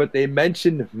 But they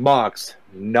mentioned Mox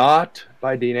not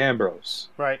by Dean Ambrose,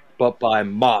 right. but by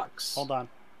Mox. Hold on.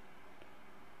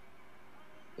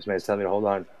 This man's telling me to hold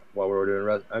on while we're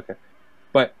doing okay.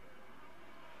 But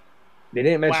they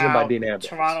didn't mention him by Dean Ambrose.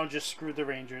 Toronto just screwed the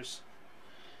Rangers.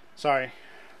 Sorry.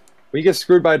 We get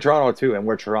screwed by Toronto too, and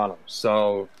we're Toronto.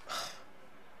 So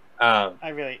I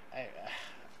really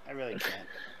can't.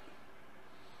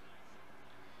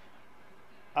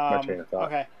 My train of thought.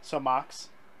 Okay, so Mox.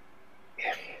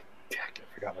 I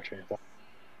forgot my train of thought.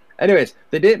 Anyways,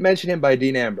 they didn't mention him by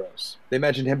Dean Ambrose. They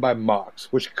mentioned him by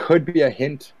Mox, which could be a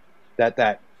hint that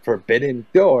that forbidden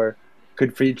door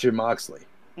could feature Moxley.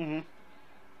 Mm-hmm.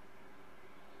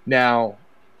 Now,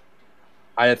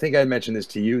 I think I mentioned this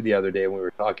to you the other day when we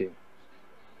were talking.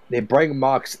 They bring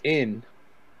Mox in.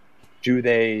 Do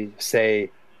they say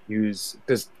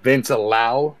does Vince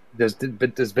allow? Does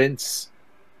Vince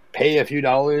pay a few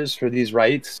dollars for these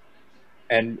rights?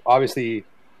 And obviously,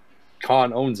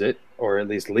 Khan owns it, or at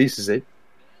least leases it,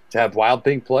 to have Wild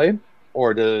Thing play?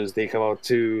 Or does they come out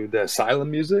to the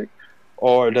Asylum music?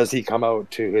 Or does he come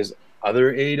out to his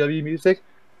other AEW music?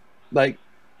 Like,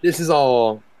 this is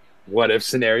all what-if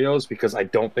scenarios because I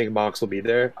don't think Mox will be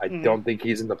there. I don't think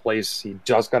he's in the place. He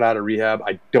just got out of rehab.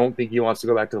 I don't think he wants to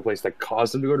go back to the place that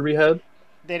caused him to go to rehab.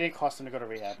 They didn't cost him to go to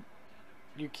rehab.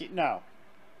 No.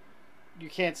 You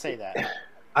can't say that.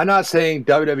 I'm not saying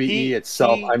WWE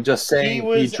itself. I'm just saying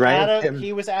he drank him.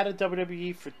 He was out of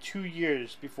WWE for 2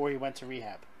 years before he went to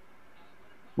rehab.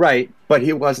 Right, but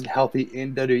he wasn't healthy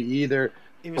in WWE either.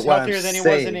 He was healthier than he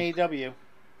was in AEW.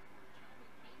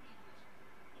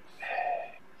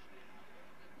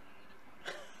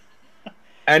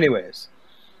 Anyways.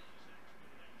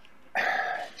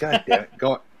 God damn it.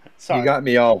 Go on. Sorry. You got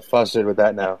me all flustered with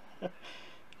that now.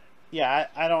 Yeah,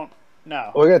 I don't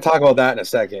know. We're going to talk about that in a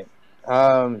second.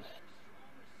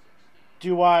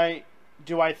 Do I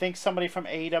think somebody from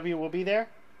AEW will be there?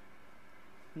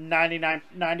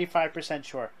 95%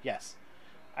 sure. Yes.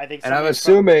 I think. And I'm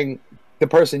assuming the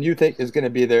person you think is going to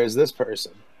be there is this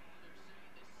person.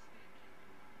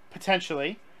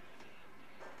 Potentially.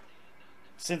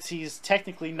 Since he's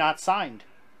technically not signed.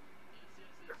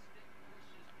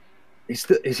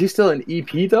 Is he still an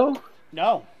EP though?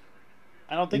 No.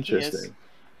 I don't think he is.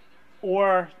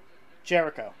 Or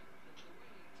Jericho.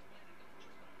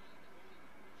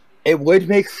 It would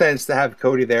make sense to have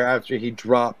Cody there after he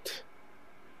dropped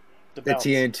the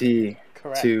TNT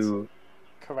to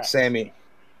Sammy.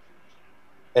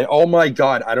 And oh my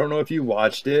god, I don't know if you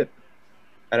watched it.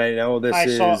 And I know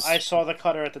I saw the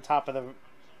cutter at the top of the.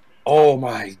 Oh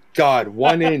my god,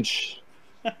 1 inch.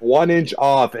 1 inch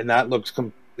off, and that looks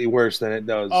completely worse than it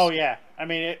does. Oh yeah. I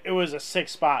mean it was a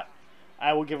 6 spot.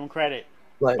 I will give him credit.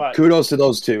 But kudos to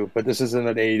those two, but this isn't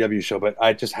an AEW show, but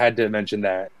I just had to mention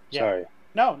that. Yeah. Sorry.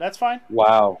 No, that's fine.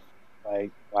 Wow.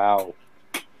 Wow.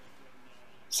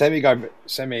 Sammy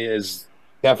is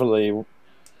definitely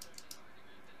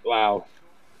wow.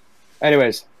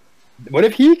 Anyways, what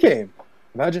if he came?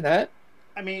 Imagine that.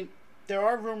 I mean, there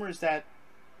are rumors that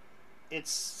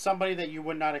it's somebody that you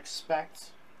would not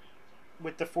expect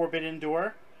with the Forbidden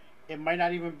Door. It might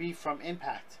not even be from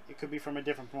Impact. It could be from a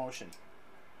different promotion.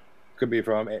 Could be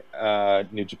from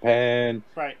New Japan.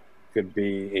 Right. Could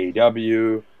be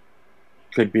AEW.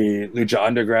 Could be Lucha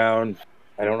Underground.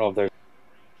 I don't know if there's.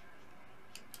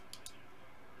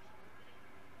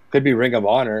 Could be Ring of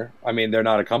Honor. I mean, they're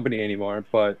not a company anymore,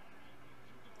 but.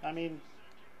 I mean,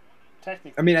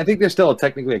 technically. I mean, I think they're still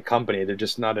technically a company. They're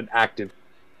just not an active.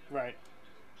 Right.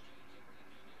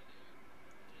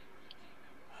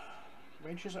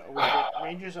 Rangers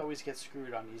always get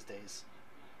screwed on these days.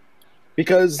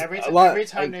 Because every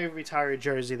time they retire a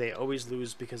jersey, they always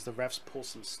lose because the refs pull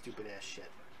some stupid ass shit.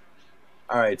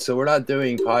 All right, so we're not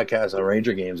doing podcasts on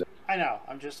Ranger games. I know.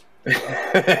 I'm just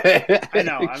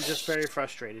very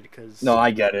frustrated because No,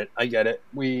 I get it. I get it.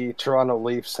 We Toronto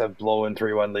Leafs have blown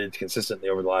 3-1 leads consistently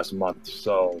over the last month.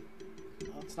 So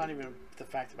it's not even the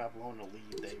fact about blowing a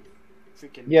lead. They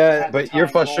freaking yeah, had the but you're tying goal.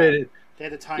 frustrated. They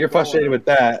had the tying You're goal frustrated with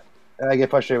that, and I get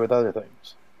frustrated with other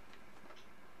things.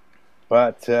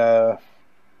 But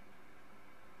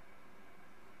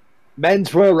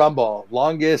men's Royal Rumble,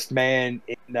 longest man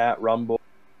in that Rumble,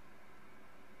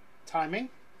 timing.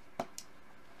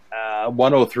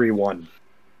 1031.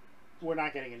 We're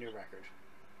not getting a new record.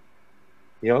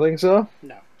 You don't think so?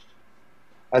 No.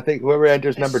 I think whoever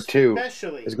enters number 2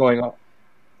 is going on.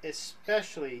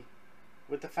 Especially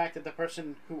with the fact that the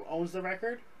person who owns the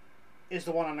record is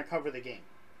the one on the cover of the game.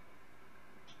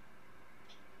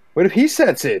 What if he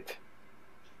sets it?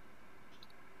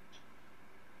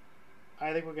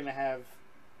 I think we're going to have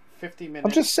 50 minutes.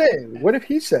 I'm just saying, what if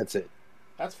he sets it?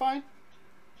 That's fine.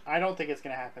 I don't think it's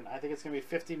going to happen. I think it's going to be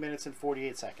 50 minutes and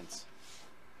 48 seconds.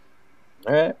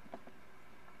 All right.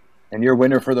 And your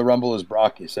winner for the Rumble is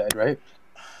Brock, you said, right?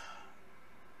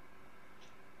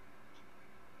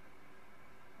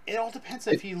 It all depends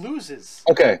if he loses.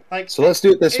 Okay. So let's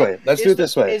do it this way.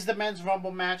 Is the men's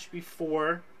Rumble match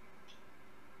before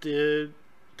the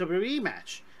WWE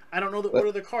match? I don't know the order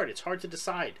of the card. It's hard to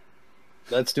decide.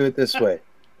 Let's do it this way.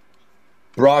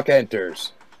 Brock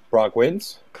enters. Brock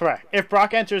wins? Correct. If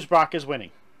Brock enters, Brock is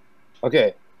winning.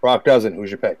 Okay. Brock doesn't. Who's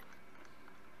your pick?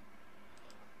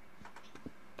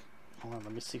 Hold on.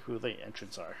 Let me see who the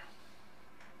entrants are.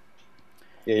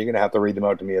 Yeah, you're going to have to read them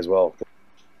out to me as well.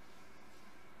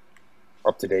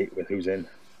 Up to date with who's in.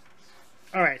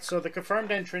 All right. So the confirmed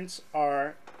entrants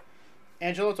are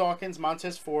Angelo Dawkins,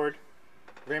 Montez Ford,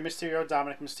 Rey Mysterio,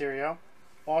 Dominic Mysterio,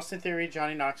 Austin Theory,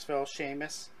 Johnny Knoxville,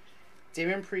 Sheamus,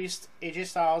 Damian Priest, AJ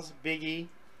Styles, Big E,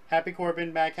 Happy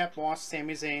Corbin, Madcap Moss,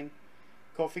 Sami Zayn,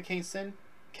 Kofi Kingston,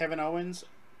 Kevin Owens,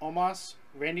 Omos,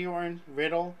 Randy Orton,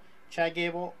 Riddle, Chad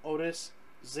Gable, Otis,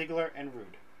 Ziggler, and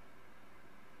Rude.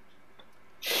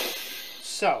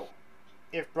 So,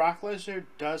 if Brock Lesnar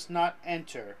does not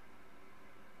enter,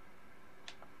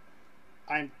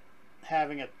 I'm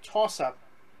having a toss-up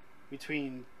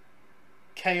between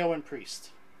KO and Priest.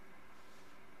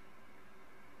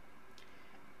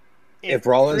 If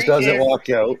Rollins doesn't walk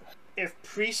out. If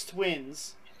Priest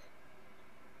wins,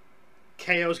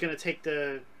 KO is going to take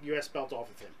the U.S. belt off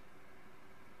of him.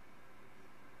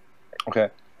 Okay.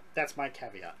 That's my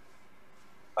caveat.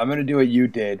 I'm going to do what you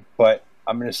did, but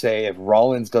I'm going to say if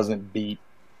Rollins doesn't beat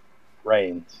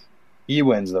Reigns, he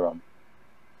wins the Rumble.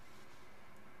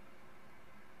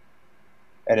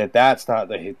 And if that's not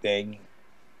the thing,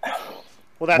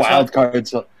 well, that's wild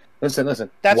cards. Listen.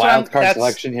 That's wild card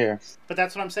selection here. But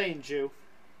that's what I'm saying, Jew.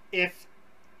 If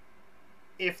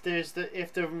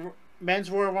the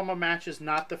men's Royal Rumble match is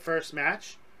not the first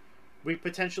match, we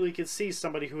potentially could see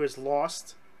somebody who has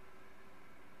lost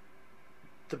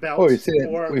the belt. Oh, we've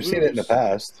seen it in the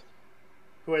past.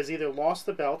 Who has either lost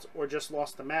the belt or just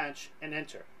lost the match and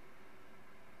enter.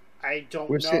 I don't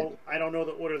know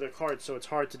the order of the cards, so it's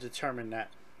hard to determine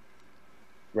that.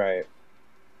 Right.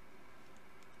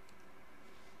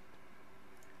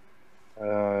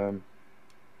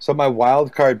 So my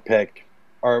wild card pick,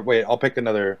 or wait, I'll pick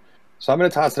another. So I'm going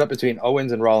to toss it up between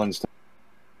Owens and Rollins.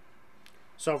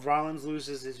 So if Rollins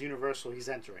loses his Universal, he's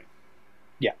entering.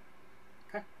 Yeah.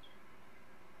 Okay.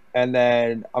 And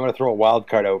then I'm going to throw a wild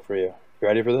card out for you. You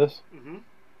ready for this? Mm-hmm.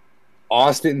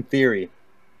 Austin Theory.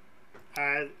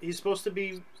 He's supposed to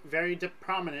be very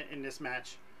prominent in this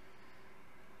match.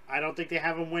 I don't think they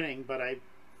have him winning, but I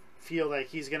feel like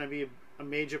he's going to be a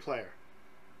major player.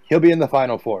 He'll be in the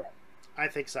Final Four. I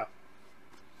think so.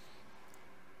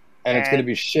 And it's going to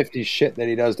be shifty shit that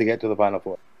he does to get to the Final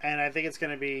Four. And I think it's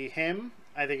going to be him.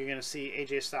 I think you're going to see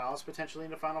AJ Styles potentially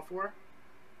in the Final Four.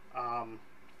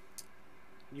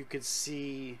 You could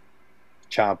see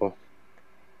Ciampa.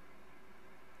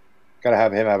 Got to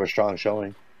have him have a strong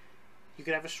showing. You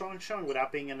could have a strong showing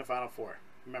without being in the Final Four.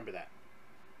 Remember that.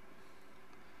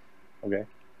 Okay.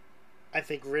 I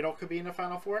think Riddle could be in the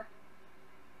Final Four.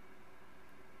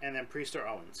 And then Priest or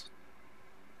Owens.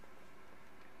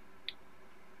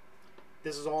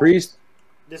 This is all Priest,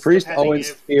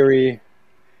 Owens, Theory,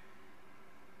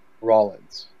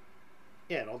 Rollins.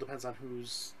 Yeah, it all depends on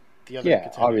who's the other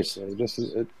contenders. Obviously. This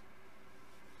is it.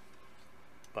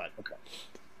 But okay.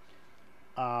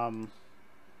 I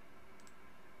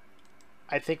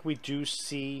think we do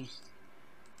see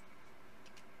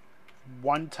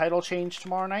one title change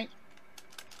tomorrow night.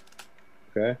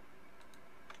 Okay.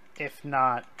 If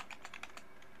not,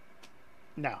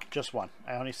 no, just one.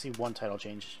 I only see one title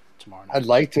change tomorrow night. I'd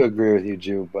like to agree with you,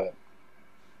 Jew, but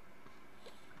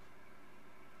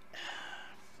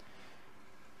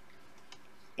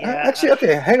Yeah, actually,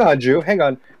 okay, hang on, Drew, hang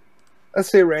on. Let's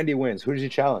say Randy wins. Who does he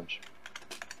challenge?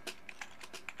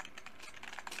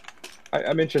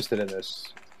 I'm interested in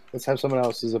this. Let's have someone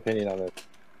else's opinion on it.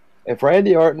 If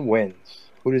Randy Orton wins,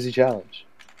 who does he challenge?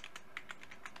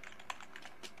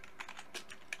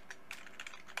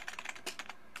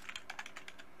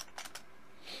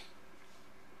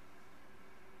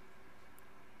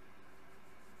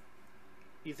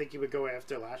 you think he would go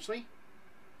after Lashley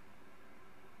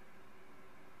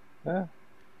Yeah.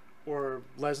 or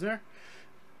Lesnar?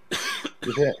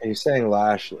 He's saying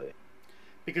Lashley.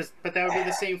 But that would be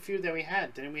the same feud that we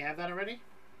had. Didn't we have that already?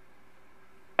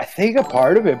 I think a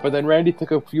part of it, but then Randy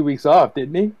took a few weeks off,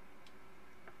 didn't he?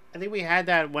 I think we had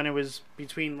that when it was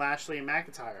between Lashley and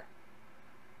McIntyre.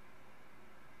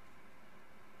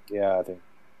 Yeah, I think.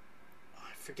 Oh,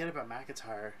 I forget about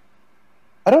McIntyre.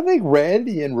 I don't think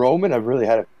Randy and Roman have really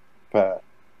had a.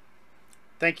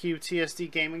 Thank you,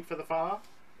 TSD Gaming, for the follow.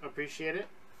 Appreciate it.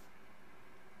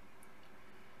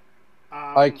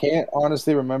 I can't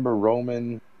honestly remember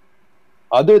Roman,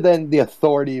 other than the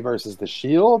Authority versus the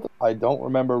Shield. I don't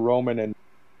remember Roman and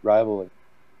rivalry.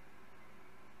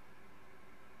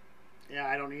 Yeah,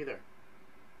 I don't either.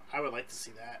 I would like to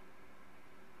see that.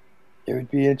 It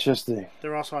would be interesting.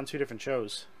 They're also on two different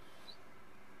shows.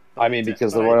 I mean,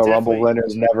 because the Royal Rumble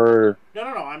winners never. No.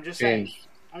 I'm just saying.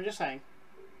 I'm just saying.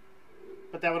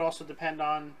 But that would also depend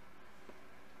on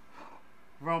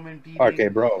Roman beating. Okay,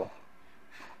 bro.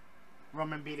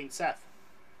 Roman beating Seth.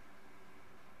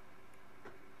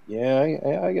 Yeah,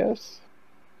 I guess.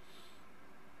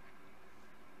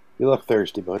 You look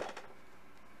thirsty, bud.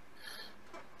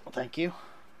 Well, thank you.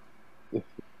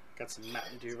 Got some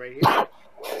Mountain Dew right here.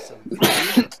 Some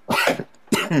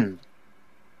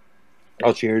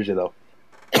I'll cheers you, though.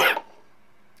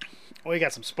 Oh, you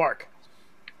got some Spark.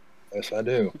 Yes, I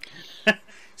do.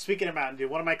 Speaking of Mountain Dew,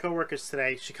 one of my coworkers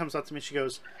today, she comes up to me, she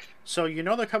goes, "So you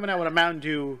know they're coming out with a Mountain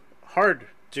Dew Hard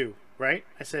Dew, right?"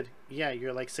 I said, "Yeah,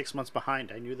 you're like 6 months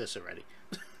behind. I knew this already."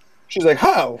 She's like,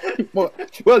 "How?"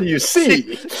 Well, you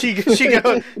see.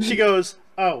 She goes,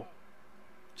 "Oh."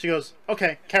 She goes,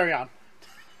 "Okay, carry on."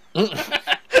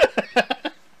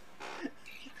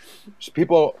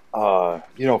 People,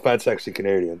 Fat Sexy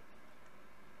Canadian.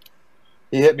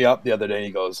 He hit me up the other day and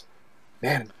he goes,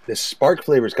 "Man, this Spark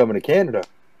flavor is coming to Canada."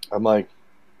 I'm like,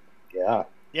 "Yeah."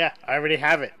 Yeah, I already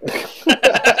have it.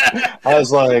 I was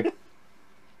like,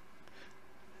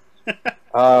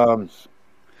 well,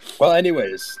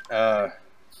 anyways, I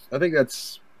think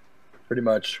that's pretty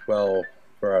much, for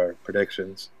our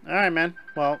predictions. All right, man.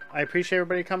 Well, I appreciate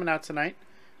everybody coming out tonight.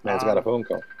 Man's got a phone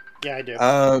call. Yeah, I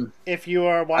do. If you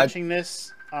are watching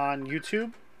this on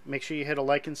YouTube, make sure you hit a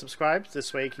like and subscribe.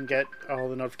 This way you can get all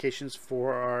the notifications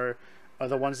for our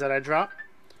other ones that I drop.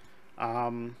 What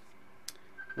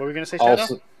were we going to say,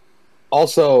 Shadow?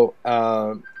 Also,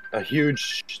 a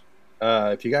huge,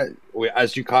 if you guys,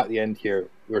 as you caught the end here,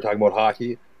 we were talking about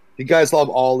hockey. If you guys love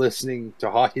all listening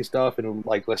to hockey stuff and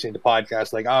like listening to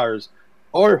podcasts like ours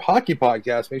or hockey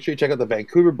podcasts, make sure you check out the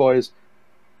Vancouver Boys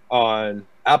on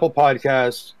Apple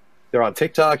Podcasts. They're on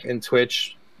TikTok and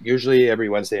Twitch, usually every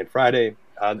Wednesday and Friday.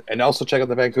 And also check out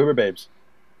the Vancouver Babes.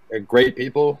 They're great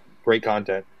people, great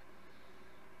content.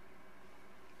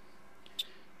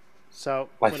 So,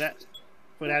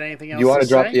 without anything else, you want to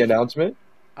drop the announcement?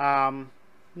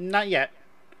 Not yet.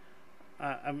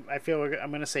 I feel I'm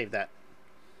going to save that.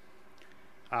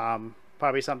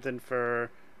 Probably something for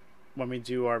when we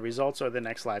do our results or the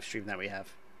next live stream that we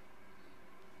have.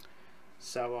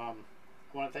 So, I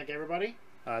want to thank everybody.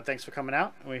 Thanks for coming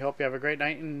out, and we hope you have a great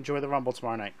night and enjoy the Rumble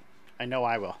tomorrow night. I know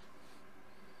I will.